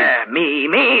doesn't mean...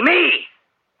 me.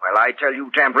 Well, I tell you,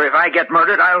 Templar, if I get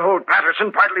murdered, I'll hold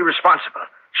Patterson partly responsible.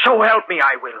 So help me,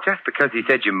 I will. Just because he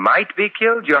said you might be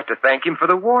killed, you ought to thank him for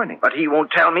the warning. But he won't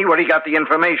tell me where he got the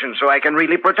information so I can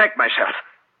really protect myself.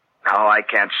 Now I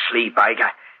can't sleep.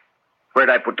 Where'd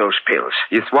I put those pills?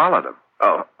 You swallowed them.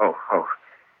 Oh.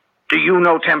 Do you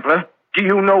know, Templar? Do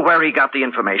you know where he got the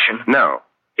information? No.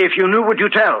 If you knew, would you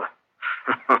tell?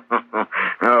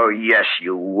 Oh, yes,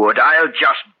 you would. I'll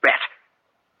just bet.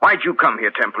 Why'd you come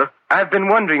here, Templar? I've been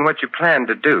wondering what you plan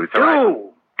to do,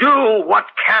 so Do? What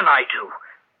can I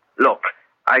do? Look,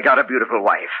 I got a beautiful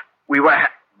wife. We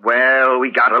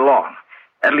got along.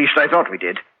 At least I thought we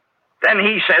did. Then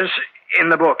he says in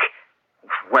the book,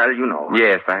 well, you know.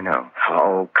 Yes, I know.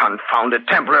 Oh, confound it,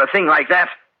 Templar, a thing like that.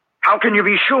 How can you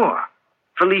be sure?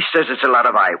 Felice says it's a lot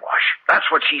of eyewash. That's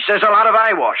what she says, a lot of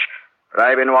eyewash. But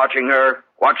I've been watching her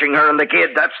and the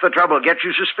kid. That's the trouble. Gets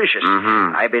you suspicious.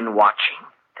 Mm-hmm. I've been watching.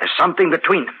 There's something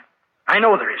between them. I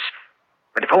know there is.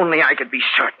 But if only I could be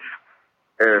certain.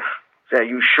 Are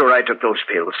you sure I took those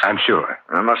pills? I'm sure.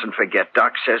 I mustn't forget.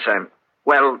 Doc says I'm...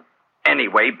 Well,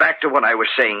 anyway, back to what I was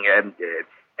saying.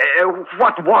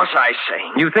 What was I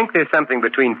saying? You think there's something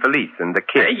between Felice and the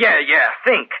kid? Yeah,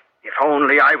 think. If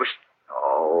only I was...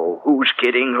 Oh, who's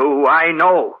kidding who? I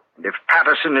know. And if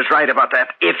Patterson is right about that,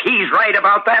 if he's right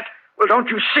about that, well, don't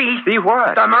you see? See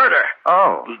what? The murder.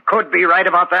 Oh. He could be right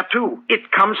about that, too.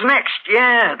 It comes next.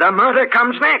 Yeah, the murder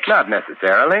comes next. Not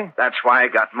necessarily. That's why I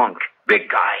got Monk. Big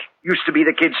guy. Used to be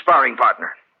the kid's sparring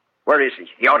partner. Where is he?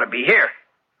 He ought to be here.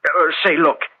 Say,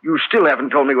 look, you still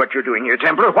haven't told me what you're doing here,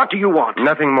 Templar. What do you want?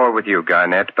 Nothing more with you,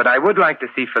 Garnett, but I would like to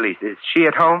see Felice. Is she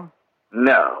at home?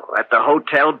 No, at the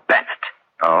Hotel Bennett.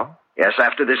 Oh? Yes,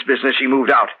 after this business, she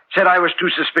moved out. Said I was too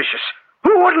suspicious.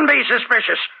 Who wouldn't be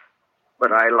suspicious?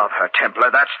 But I love her,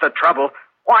 Templar. That's the trouble.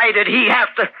 Why did he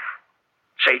have to...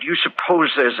 Say, do you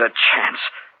suppose there's a chance?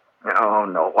 Oh,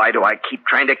 no. Why do I keep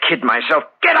trying to kid myself?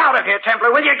 Get out of here,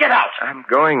 Templar, will you? Get out! I'm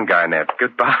going, Garnett.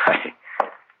 Goodbye.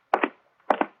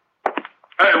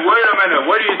 Hey, wait a minute.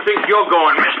 Where do you think you're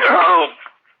going, mister? Oh!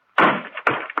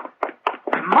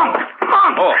 Monk!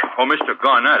 Oh, Mr.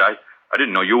 Garnett, I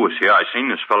didn't know you was here. I seen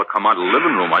this fella come out of the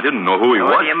living room. I didn't know who he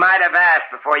was. Well, you might have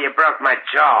asked before you broke my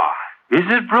jaw. Is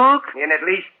it broke? In at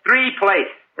least 3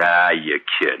 places. Ah, you're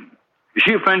kidding. Is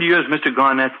she a friend of yours, Mr.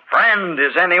 Garnett? Friend?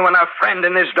 Is anyone a friend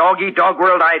in this dog-eat-dog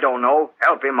world? I don't know.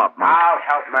 Help him up, Monk. I'll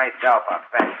help myself up,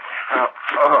 thanks.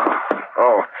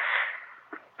 Oh.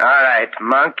 All right,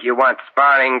 Monk, you want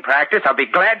sparring practice? I'll be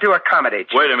glad to accommodate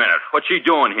you. Wait a minute. What's he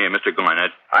doing here, Mr. Garnett?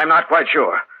 I'm not quite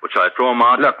sure. What, shall I throw him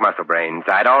out? Look, Muscle Brains,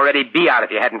 I'd already be out if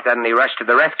you hadn't suddenly rushed to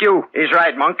the rescue. He's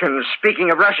right, Monk, and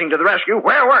speaking of rushing to the rescue,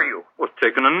 where were you? Well,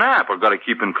 taking a nap. I've got to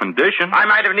keep in condition. I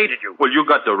might have needed you. Well, you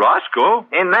got the Roscoe.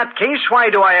 In that case, why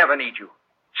do I ever need you?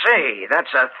 Say, that's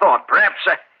a thought. Perhaps,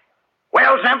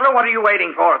 Well, Templar, what are you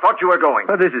waiting for? I thought you were going.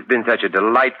 Well, this has been such a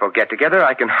delightful get-together,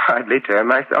 I can hardly tear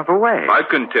myself away. I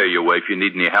can tear you away if you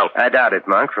need any help. I doubt it,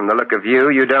 Monk. From the look of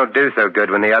you, you don't do so good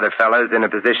when the other fellow's in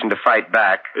a position to fight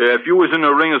back. If you was in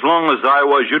the ring as long as I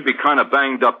was, you'd be kind of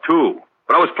banged up, too.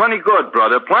 But I was plenty good,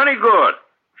 brother, plenty good.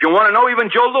 If you want to know,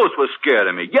 even Joe Louis was scared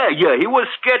of me. Yeah, he was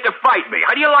scared to fight me.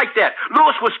 How do you like that?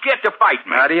 Louis was scared to fight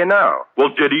me. How do you know?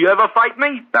 Well, did he ever fight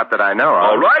me? Not that I know of.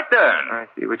 All right, then. I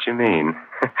see what you mean.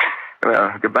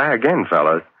 Well, goodbye again,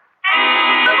 fellows.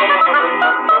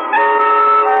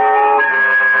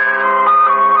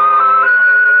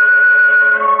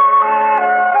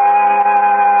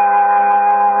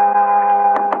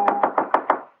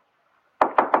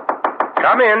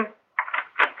 Come in.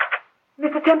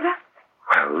 Mr. Templar?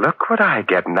 Well, look what I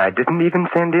get, and I didn't even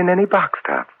send in any box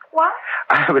tops. What?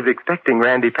 I was expecting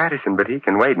Randy Patterson, but he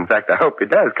can wait. In fact, I hope he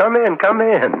does. Come in.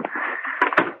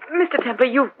 Mr. Templar,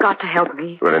 you've got to help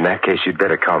me. Well, in that case, you'd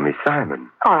better call me Simon.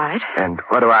 All right. And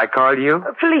what do I call you?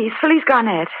 Felice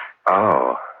Garnett.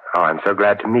 Oh, I'm so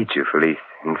glad to meet you, Felice.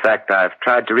 In fact, I've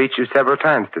tried to reach you several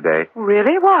times today.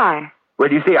 Really? Why?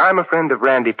 Well, you see, I'm a friend of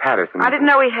Randy Patterson. I didn't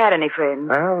know he had any friends.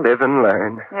 Well, live and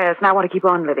learn. Yes, and I want to keep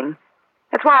on living.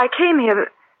 That's why I came here.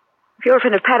 If you're a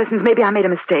friend of Patterson's, maybe I made a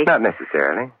mistake. Not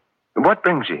necessarily. What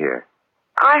brings you here?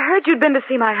 I heard you'd been to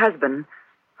see my husband.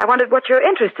 I wondered what your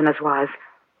interest in us was.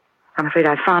 I'm afraid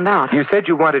I found out. You said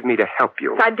you wanted me to help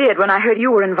you. Yes, I did. When I heard you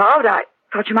were involved, I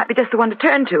thought you might be just the one to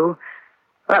turn to.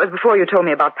 Well, that was before you told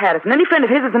me about Patterson. Any friend of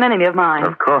his is an enemy of mine.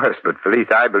 Of course, but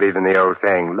Felice, I believe in the old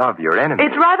saying, love your enemy.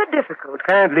 It's rather difficult.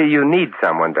 Apparently you need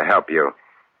someone to help you.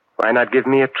 Why not give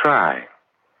me a try?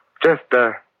 Just,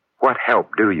 what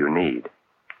help do you need?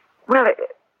 Well,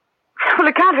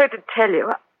 it can't hurt to tell you.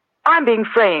 I'm being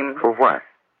framed. For what?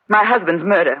 My husband's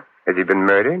murder. Has he been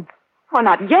murdered? Well,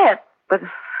 not yet, but...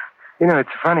 You know,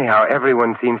 it's funny how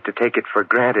everyone seems to take it for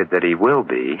granted that he will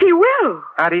be. He will?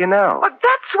 How do you know? Well,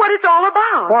 that's what it's all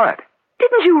about. What?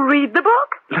 Didn't you read the book?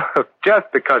 Look, just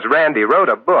because Randy wrote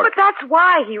a book... But that's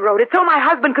why he wrote it, so my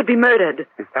husband could be murdered.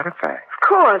 Is that a fact? Of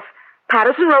course.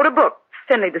 Patterson wrote a book,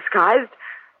 thinly disguised,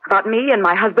 about me and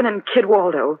my husband and Kid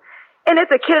Waldo. In it,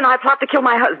 the kid and I plot to kill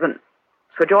my husband.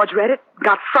 So George read it,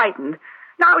 got frightened.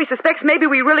 Now he suspects maybe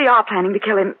we really are planning to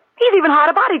kill him. He's even hired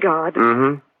a bodyguard.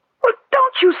 Mm-hmm. Well,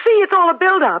 don't you see? It's all a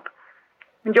build-up.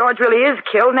 When George really is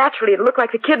killed, naturally it'll look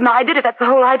like the kid and I did it. That's the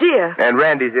whole idea. And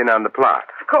Randy's in on the plot.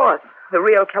 Of course. The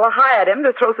real killer hired him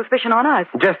to throw suspicion on us.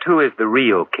 Just who is the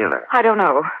real killer? I don't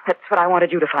know. That's what I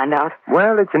wanted you to find out.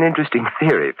 Well, it's an interesting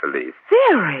theory, Felice.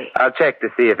 Theory? I'll check to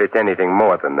see if it's anything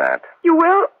more than that. You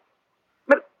will?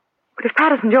 But if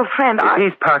Patterson's your friend, If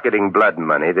he's pocketing blood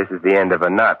money, this is the end of a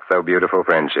not-so-beautiful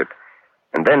friendship.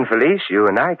 And then, Felice, you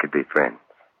and I could be friends.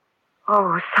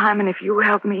 Oh, Simon, if you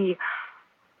help me,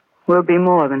 we'll be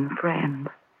more than friends.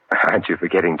 Aren't you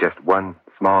forgetting just one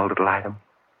small little item?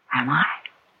 Am I?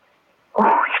 Oh,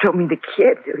 you don't mean the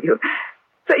kid, do you?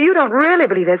 So you don't really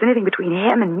believe there's anything between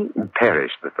him and me?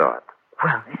 Perish the thought.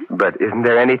 Well, then. But isn't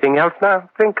there anything else now?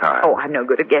 Think hard. Oh, I'm no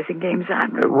good at guessing games,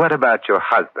 Simon. What about your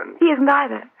husband? He isn't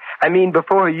either. I mean,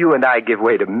 before you and I give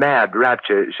way to mad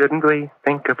rapture, shouldn't we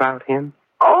think about him?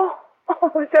 Oh,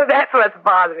 so that's what's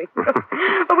bothering you.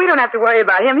 Well, we don't have to worry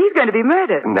about him. He's going to be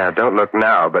murdered. Now, don't look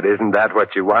now, but isn't that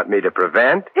what you want me to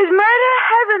prevent? His murder?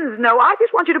 Heavens, no. I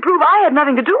just want you to prove I had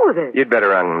nothing to do with it. You'd better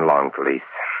run along, Felice.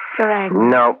 You're angry?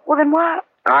 No. Well, then what?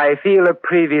 I feel a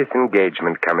previous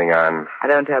engagement coming on.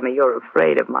 Don't tell me you're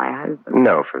afraid of my husband.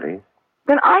 No, Felice.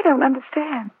 Then I don't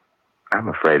understand. I'm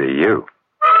afraid of you.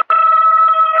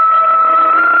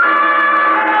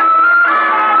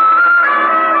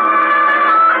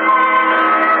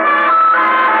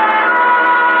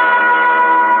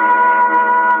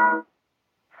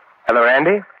 Hello,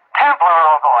 Randy?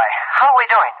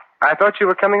 thought you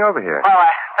were coming over here. Well,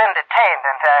 I've been detained,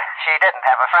 and she didn't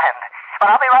have a friend.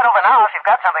 But I'll be right over now if you've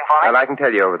got something for me. Well, I can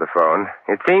tell you over the phone.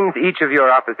 It seems each of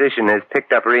your opposition has picked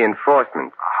up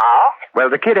reinforcements. Oh? Well,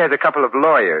 the kid has a couple of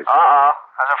lawyers. Uh-oh.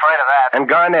 I was afraid of that. And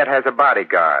Garnett has a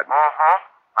bodyguard. Mm-hmm.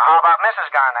 How about Mrs.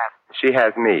 Garnett? She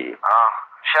has me. Oh,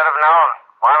 should have known.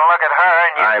 One look at her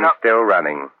and you I'm still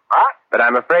running. What? But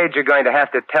I'm afraid you're going to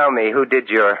have to tell me who did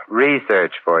your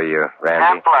research for you,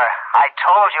 Randy. Templar, I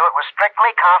told you it was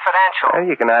strictly confidential. Well,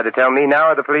 you can either tell me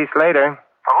now or the police later.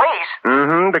 Police?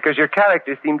 Mm-hmm, because your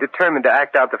characters seem determined to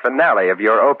act out the finale of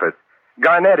your opus.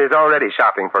 Garnett is already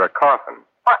shopping for a coffin.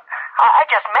 What? I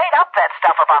just made up that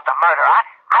stuff about the murder.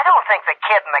 I don't think the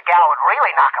kid and the gal would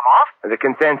really knock him off. The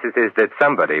consensus is that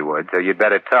somebody would, so you'd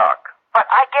better talk. But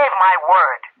I gave my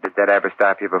word. Did that ever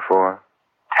stop you before?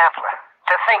 Templar,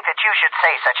 to think that you should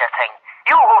say such a thing.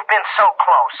 You who've been so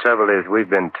close. Trouble is, we've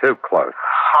been too close.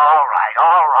 All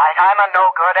right. I'm a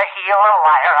no-good, a heel, a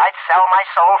liar. I'd sell my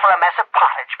soul for a mess of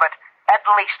pottage, but at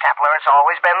least, Templar, it's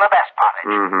always been the best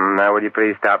pottage. Mm-hmm. Now, will you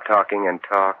please stop talking and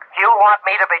talk? You want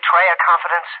me to betray a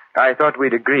confidence? I thought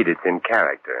we'd agreed it's in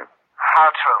character. How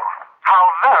true. How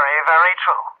very, very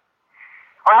true.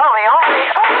 Well, the only...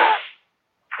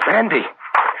 Randy!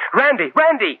 Randy!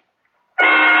 Randy!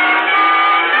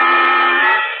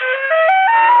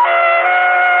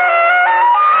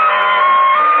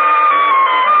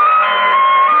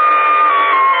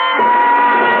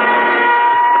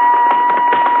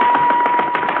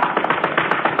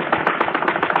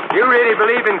 You really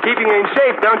believe in keeping you in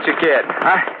shape, don't you, kid?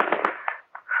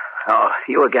 Oh,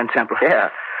 you again, Templar? Yeah.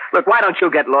 Look, why don't you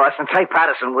get lost and take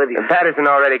Patterson with you? Patterson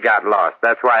already got lost.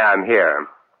 That's why I'm here.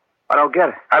 I don't get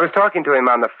it. I was talking to him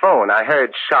on the phone. I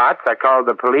heard shots. I called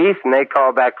the police, and they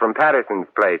called back from Patterson's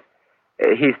place.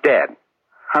 He's dead.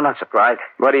 I'm not surprised.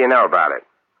 What do you know about it?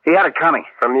 He had it coming.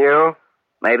 From you?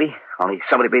 Maybe. Only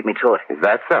somebody beat me to it. Is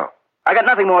that so? I got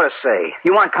nothing more to say.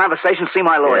 You want conversation? See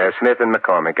my lawyer. Yeah, Smith and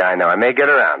McCormick. I know. I may get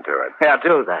around to it. Yeah,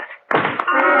 do that.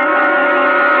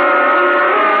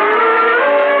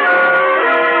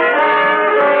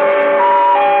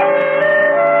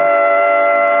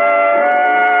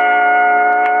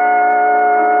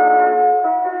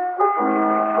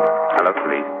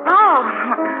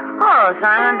 Hello,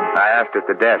 Simon. I asked at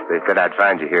the desk. They said I'd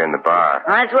find you here in the bar.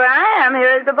 That's where I am,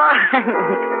 here at the bar.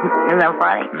 Isn't that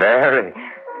funny? Very.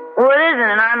 Well, it isn't,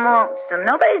 and I'm lonesome.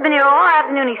 Nobody's been here all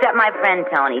afternoon except my friend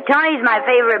Tony. Tony's my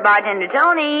favorite bartender.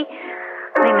 Tony,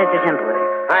 meet Mr. Templar.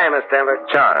 Hi, Miss Templar.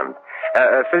 Charmed.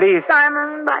 Felice.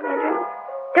 Simon, buy me a drink.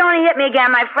 Tony hit me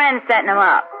again. My friend's setting him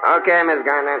up. Okay, Miss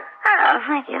Garnett. Oh,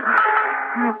 thank you.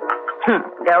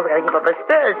 Girls gotta keep up a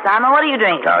spirit. Simon, what are you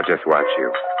drinking? I'll just watch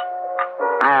you.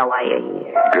 I know why you're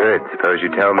here. Good. Suppose you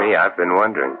tell me. I've been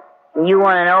wondering. You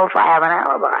want to know if I have an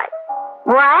alibi?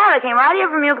 Well, I have. I came right here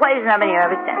from your place, and I've been here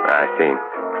ever since. I see.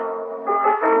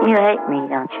 You hate me,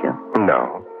 don't you?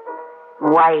 No.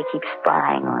 Why do you keep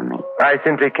spying on me? I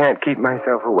simply can't keep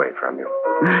myself away from you.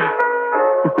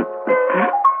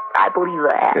 I believe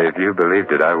that. If you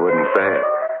believed it, I wouldn't say it.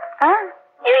 Huh?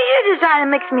 You're just trying to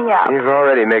mix me up. You've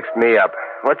already mixed me up.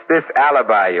 What's this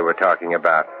alibi you were talking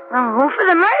about? Oh, who for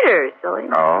the murder, silly?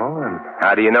 Oh, and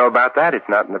how do you know about that? It's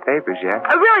not in the papers yet.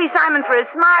 Really, Simon, for a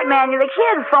smart man, the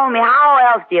kid phoned me.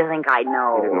 How else do you think I'd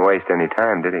know? He didn't waste any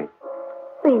time, did he?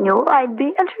 He knew I'd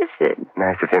be interested.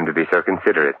 Nice of him to be so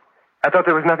considerate. I thought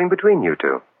there was nothing between you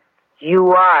two.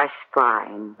 You are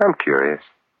spying. I'm curious.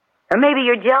 Or maybe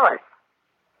you're jealous.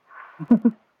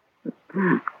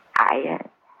 Are you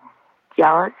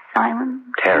jealous,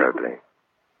 Simon? Terribly.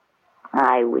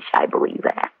 I wish I believed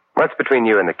that. What's between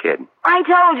you and the kid? I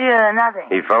told you nothing.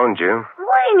 He phoned you.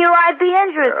 Well, he knew I'd be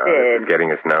interested. This is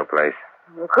getting us no place.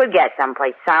 We could get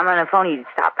someplace, Simon, if only you'd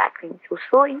stop acting so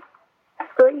silly.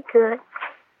 So you could.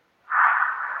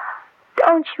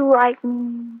 Don't you like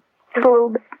me? Just a little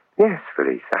bit. Yes,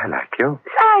 Felice, I like you.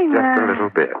 Simon. Just a little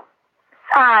bit.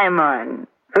 Simon.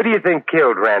 Who do you think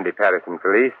killed Randy Patterson,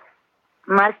 Felice?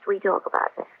 Must we talk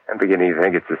about this? I'm beginning to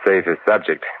think it's the safest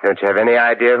subject. Don't you have any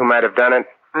idea who might have done it?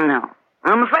 No.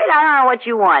 I'm afraid I don't know what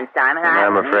you want, Simon.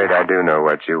 I'm afraid I do know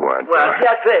what you want. Well,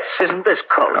 get this. Isn't this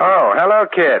cold? Oh, hello,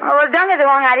 kid. Oh, well, don't get the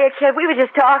wrong idea, kid. We were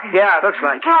just talking. Yeah, it looks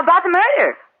like. How about the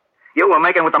murder? You were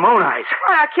making with the moon eyes.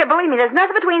 Well, kid, believe me, there's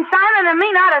nothing between Simon and me,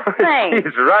 not a thing.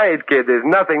 He's right, kid. There's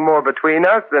nothing more between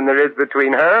us than there is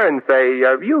between her and, say,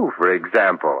 you, for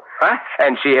example. Huh?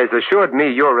 And she has assured me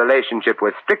your relationship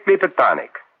was strictly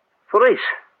platonic. Police,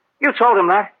 you told him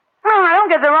that? No, I don't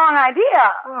get the wrong idea.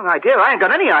 Wrong idea? I ain't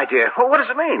got any idea. Well, what does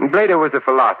it mean? Plato was a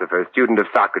philosopher, student of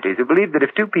Socrates, who believed that if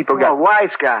two people got... A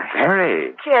wise guy.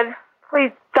 Very. Kid,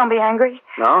 please don't be angry.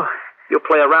 No? You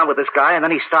play around with this guy, and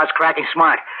then he starts cracking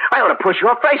smart. I ought to push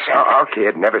your face in. Oh,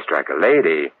 kid, never strike a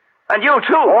lady. And you,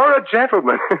 too. Or a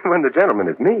gentleman, when the gentleman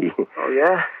is me. Oh,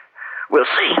 yeah? We'll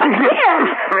see.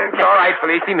 It's all right,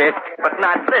 Felice, he missed. But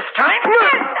not this time.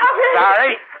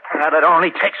 Sorry. Well, it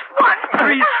only takes one.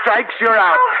 3 strikes, you're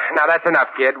out. Now, that's enough,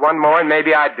 kid. One more, and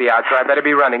maybe I'd be out, so I better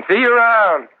be running. See you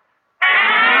around.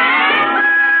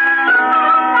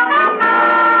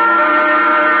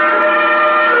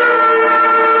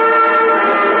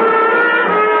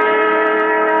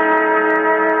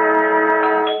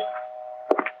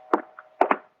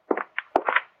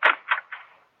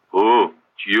 Oh,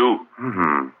 it's you.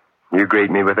 You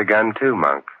greet me with a gun, too,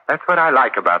 Monk. That's what I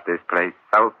like about this place.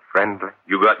 So friendly.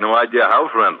 You got no idea how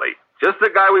friendly. Just the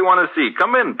guy we want to see.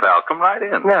 Come in, pal. Come right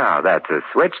in. Now, that's a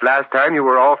switch. Last time you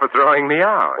were all for throwing me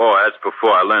out. Oh, that's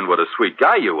before I learned what a sweet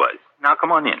guy you was. Now,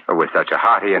 come on in. Oh, with such a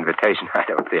hearty invitation, I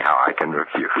don't see how I can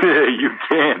refuse. You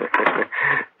can.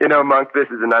 You know, Monk, this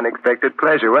is an unexpected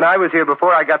pleasure. When I was here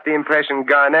before, I got the impression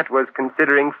Garnett was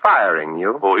considering firing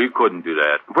you. Oh, he couldn't do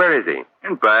that. Where is he?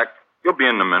 In back. You'll be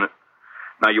in a minute.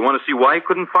 Now, you want to see why he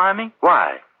couldn't fire me?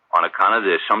 Why? On account of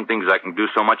there's some things I can do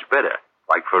so much better.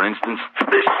 Like, for instance,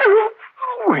 this.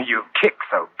 Oh, you kick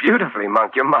so beautifully,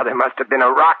 Monk. Your mother must have been a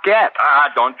rocket.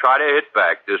 Don't try to hit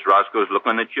back. This Roscoe's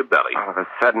looking at your belly. All of a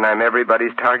sudden, I'm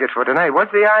everybody's target for tonight.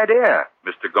 What's the idea?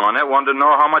 Mr. Garnett wanted to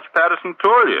know how much Patterson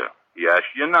told you. He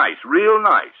asked you nice, real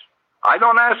nice. I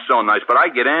don't ask so nice, but I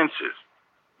get answers.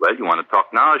 Well, you want to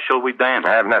talk now, or shall we dance?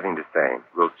 I have nothing to say.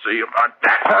 We'll see about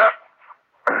that.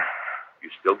 You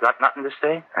still got nothing to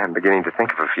say? I'm beginning to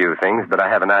think of a few things, but I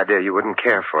have an idea you wouldn't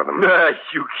care for them.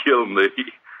 You kill me.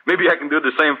 Maybe I can do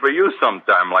the same for you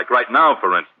sometime, like right now,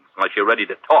 for instance, unless you're ready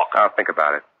to talk. I'll think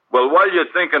about it. Well, while you're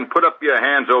thinking, put up your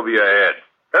hands over your head.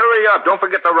 Hurry up. Don't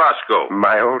forget the Roscoe.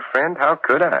 My old friend? How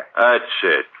could I? That's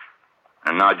it.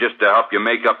 And now, just to help you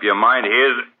make up your mind,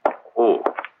 here's... Oh.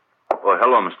 Well,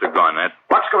 hello, Mr. Garnett.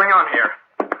 What's going on here?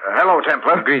 Hello,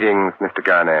 Templar. Greetings, Mr.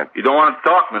 Garnett. You don't want to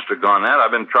talk, Mr. Garnett.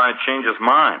 I've been trying to change his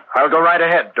mind. I'll go right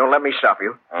ahead. Don't let me stop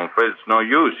you. I'm afraid it's no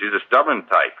use. He's a stubborn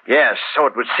type. Yes, so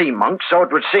it would seem, Monk. So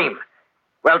it would seem.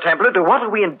 Well, Templar, to what are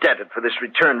we indebted for this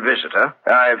return visitor?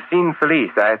 I've seen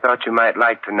Felice. I thought you might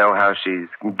like to know how she's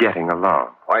getting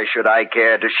along. Why should I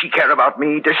care? Does she care about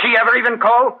me? Does she ever even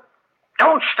call?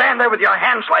 Don't stand there with your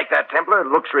hands like that, Templar. It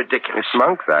looks ridiculous. It's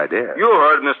Monk's idea. You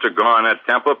heard Mr. Garnett,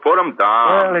 Templar. Put him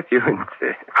down. Well, if you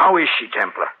insist. How is she,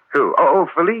 Templar? Who? Oh,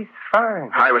 Felice. Fine.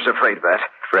 I was afraid of that.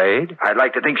 Afraid? I'd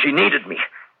like to think she needed me.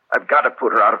 I've got to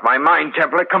put her out of my mind,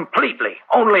 Templar, completely.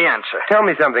 Only answer. Tell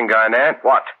me something, Garnett.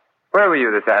 What? Where were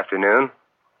you this afternoon?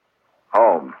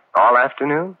 Home. All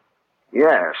afternoon?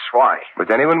 Yes. Why? Was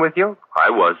anyone with you?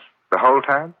 I was. The whole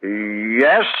time?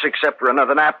 Yes, except for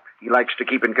another nap. He likes to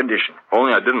keep in condition.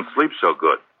 Only I didn't sleep so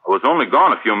good. I was only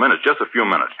gone a few minutes, just a few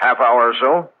minutes. Half hour or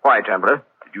so. Why, Templar?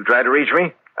 Did you try to reach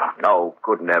me? Oh, no,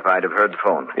 couldn't have. I'd have heard the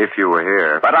phone. If you were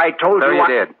here. But I told so you you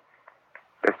did.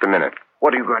 Just a minute.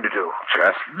 What are you going to do?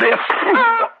 Just this.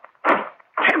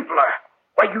 Templar!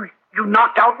 Why, you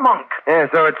knocked out Monk. Yeah,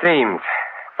 so it seems.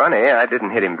 Funny, I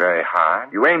didn't hit him very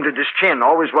hard. You aimed at his chin.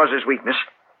 Always was his weakness.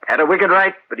 Had a wicked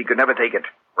right, but he could never take it.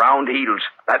 Round heels.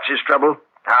 That's his trouble.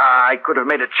 I could have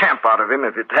made a champ out of him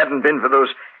if it hadn't been for those...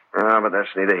 but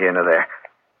that's neither here nor there.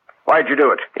 Why'd you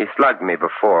do it? He slugged me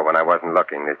before when I wasn't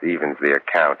looking. This evens the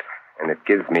account. And it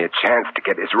gives me a chance to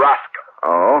get his Roscoe.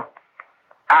 Oh?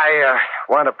 I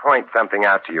want to point something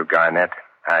out to you, Garnett.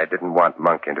 I didn't want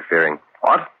Monk interfering.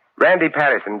 What? Randy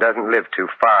Patterson doesn't live too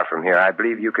far from here. I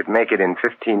believe you could make it in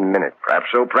 15 minutes. Perhaps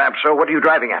so, perhaps so. What are you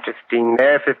driving at? 15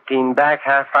 there, 15 back.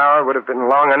 Half hour would have been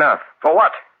long enough. For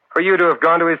what? For you to have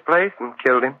gone to his place and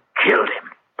killed him. Killed him?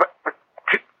 But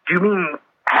do you mean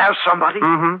have somebody?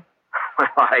 Mm-hmm. Well,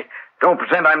 I don't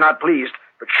pretend I'm not pleased,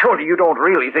 but surely you don't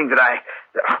really think that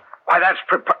Why, that's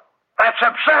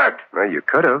absurd. Well, you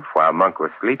could have while Monk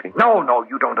was sleeping. No,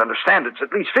 you don't understand. It's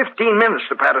at least 15 minutes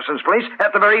to Patterson's place,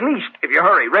 at the very least. If you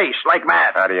hurry, race like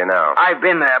mad. How do you know? I've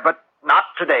been there, but not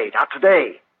today.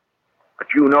 But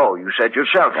you know, you said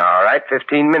yourself. All right,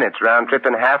 15 minutes, round trip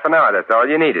in half an hour. That's all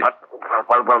you needed.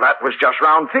 Well, that was just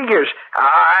round figures.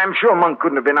 I'm sure Monk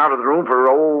couldn't have been out of the room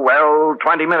for,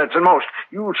 20 minutes at most.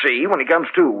 You'll see when he comes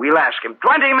to. We'll ask him.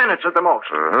 20 minutes at the most.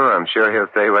 I'm sure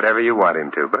he'll say whatever you want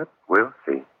him to, but we'll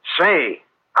see. Say,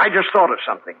 I just thought of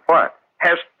something. What?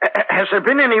 Has there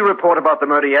been any report about the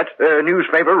murder yet?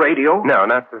 Newspaper, radio? No,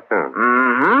 not so soon.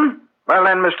 Mm-hmm. Well,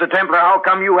 then, Mr. Templar, how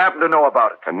come you happen to know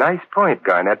about it? A nice point,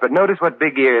 Garnett, but notice what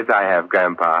big ears I have,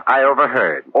 Grandpa. I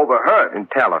overheard. Overheard? In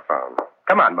telephone.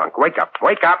 Come on, Monk. Wake up.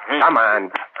 Come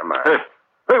on.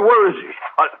 Hey, where is he?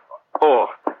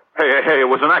 Hey, it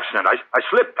was an accident. I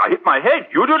slipped. I hit my head.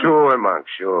 You didn't? Sure, Monk,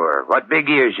 sure. What big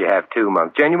ears you have, too,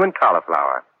 Monk. Genuine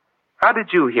cauliflower. How did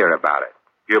you hear about it?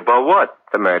 Hear about what?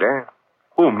 The murder.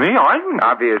 Who, me? I didn't.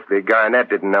 Obviously, Garnett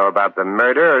didn't know about the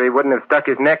murder, or he wouldn't have stuck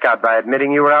his neck out by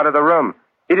admitting you were out of the room.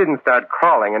 He didn't start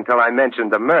crawling until I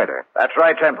mentioned the murder. That's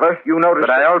right, Templar. You noticed.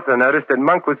 But I also noticed that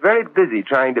Monk was very busy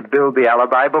trying to build the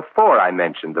alibi before I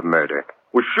mentioned the murder.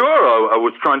 Well, sure, I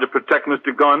was trying to protect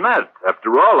Mr. Garnett.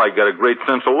 After all, I got a great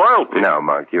sense of loyalty. No,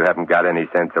 Monk, you haven't got any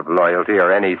sense of loyalty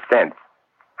or any sense.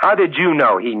 How did you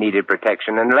know he needed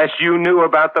protection unless you knew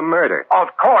about the murder? Of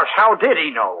course. How did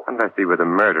he know? Unless he was a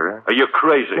murderer. Are you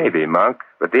crazy? Maybe, Monk.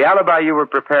 But the alibi you were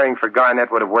preparing for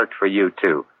Garnett would have worked for you,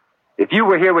 too. If you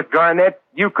were here with Garnett,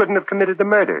 you couldn't have committed the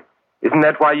murder. Isn't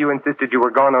that why you insisted you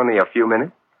were gone only a few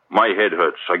minutes? My head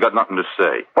hurts. I got nothing to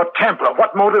say. But, Templar,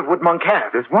 what motive would Monk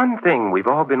have? There's one thing we've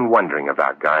all been wondering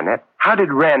about, Garnett. How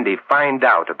did Randy find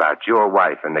out about your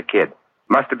wife and the kid?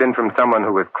 Must have been from someone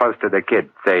who was close to the kid.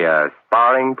 Say, a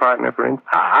sparring partner, for instance?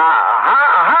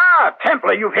 Aha!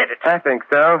 Templar, you've hit it. I think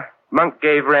so. Monk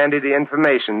gave Randy the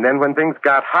information. Then when things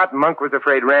got hot, Monk was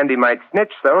afraid Randy might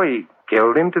snitch, so he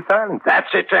killed him to silence him. That's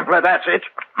it, Templar, that's it.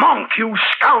 Monk, you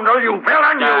scoundrel, you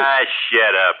villain, you...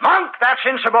 shut up. Monk, that's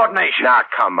insubordination. Now,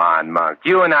 come on, Monk.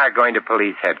 You and I are going to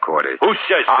police headquarters. Who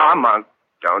says so? Monk,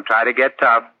 don't try to get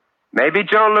tough. Maybe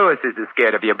Joe Louis is as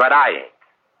scared of you, but I ain't.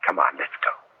 Come on, let's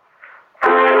go.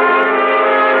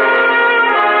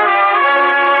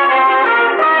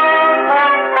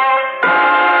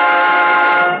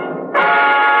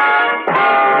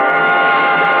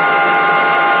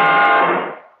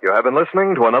 You have been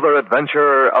listening to another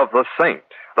adventure of the Saint,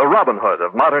 the Robin Hood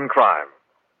of modern crime.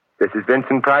 This is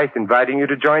Vincent Price inviting you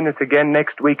to join us again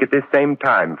next week at this same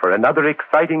time for another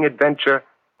exciting adventure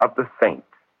of the Saint.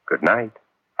 Good night.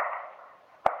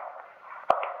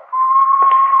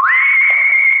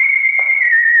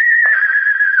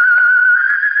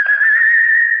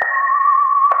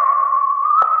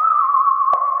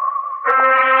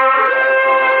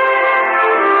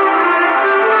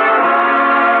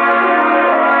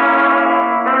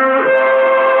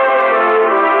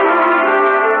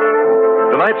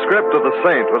 Tonight's script of The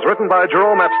Saint was written by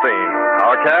Jerome Epstein.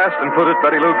 Our cast included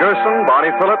Betty Lou Gerson,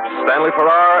 Bonnie Phillips, Stanley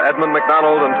Farrar, Edmund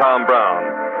McDonald, and Tom Brown.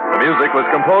 The music was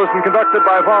composed and conducted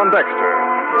by Vaughn Dexter.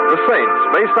 The Saints,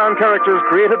 based on characters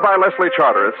created by Leslie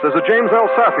Charteris, is a James L.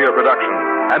 Safier production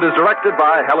and is directed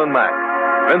by Helen Mack.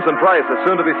 Vincent Price is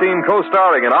soon to be seen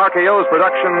co-starring in RKO's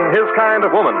production, His Kind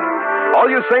of Woman. All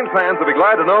you Saint fans will be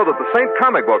glad to know that the Saint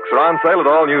comic books are on sale at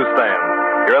all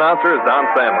newsstands. Your announcer is Don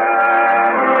Stanley.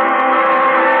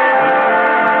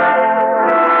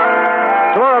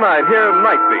 Tomorrow night, hear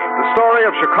Night Beat, the story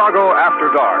of Chicago after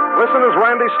dark. Listen as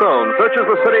Randy Stone searches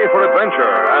the city for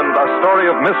adventure and a story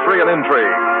of mystery and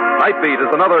intrigue. Night Beat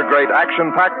is another great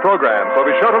action-packed program, so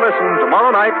be sure to listen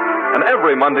tomorrow night and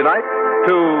every Monday night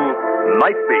to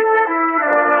Night Beat.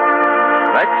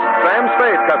 Next, Sam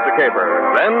Spade cuts a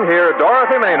caper. Then hear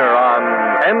Dorothy Maynor on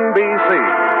NBC.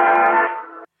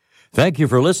 Thank you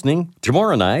for listening.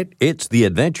 Tomorrow night, it's The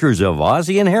Adventures of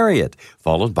Ozzie and Harriet,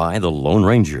 followed by The Lone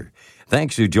Ranger.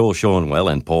 Thanks to Joel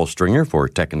Schoenwell and Paul Stringer for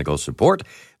technical support.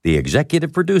 The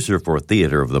executive producer for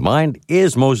Theater of the Mind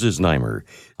is Moses Neimer.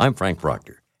 I'm Frank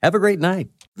Proctor. Have a great night.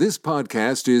 This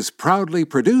podcast is proudly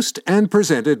produced and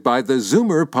presented by the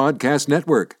Zoomer Podcast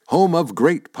Network, home of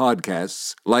great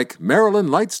podcasts like Marilyn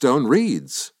Lightstone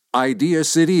Reads, Idea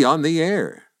City on the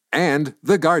Air, and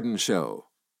The Garden Show.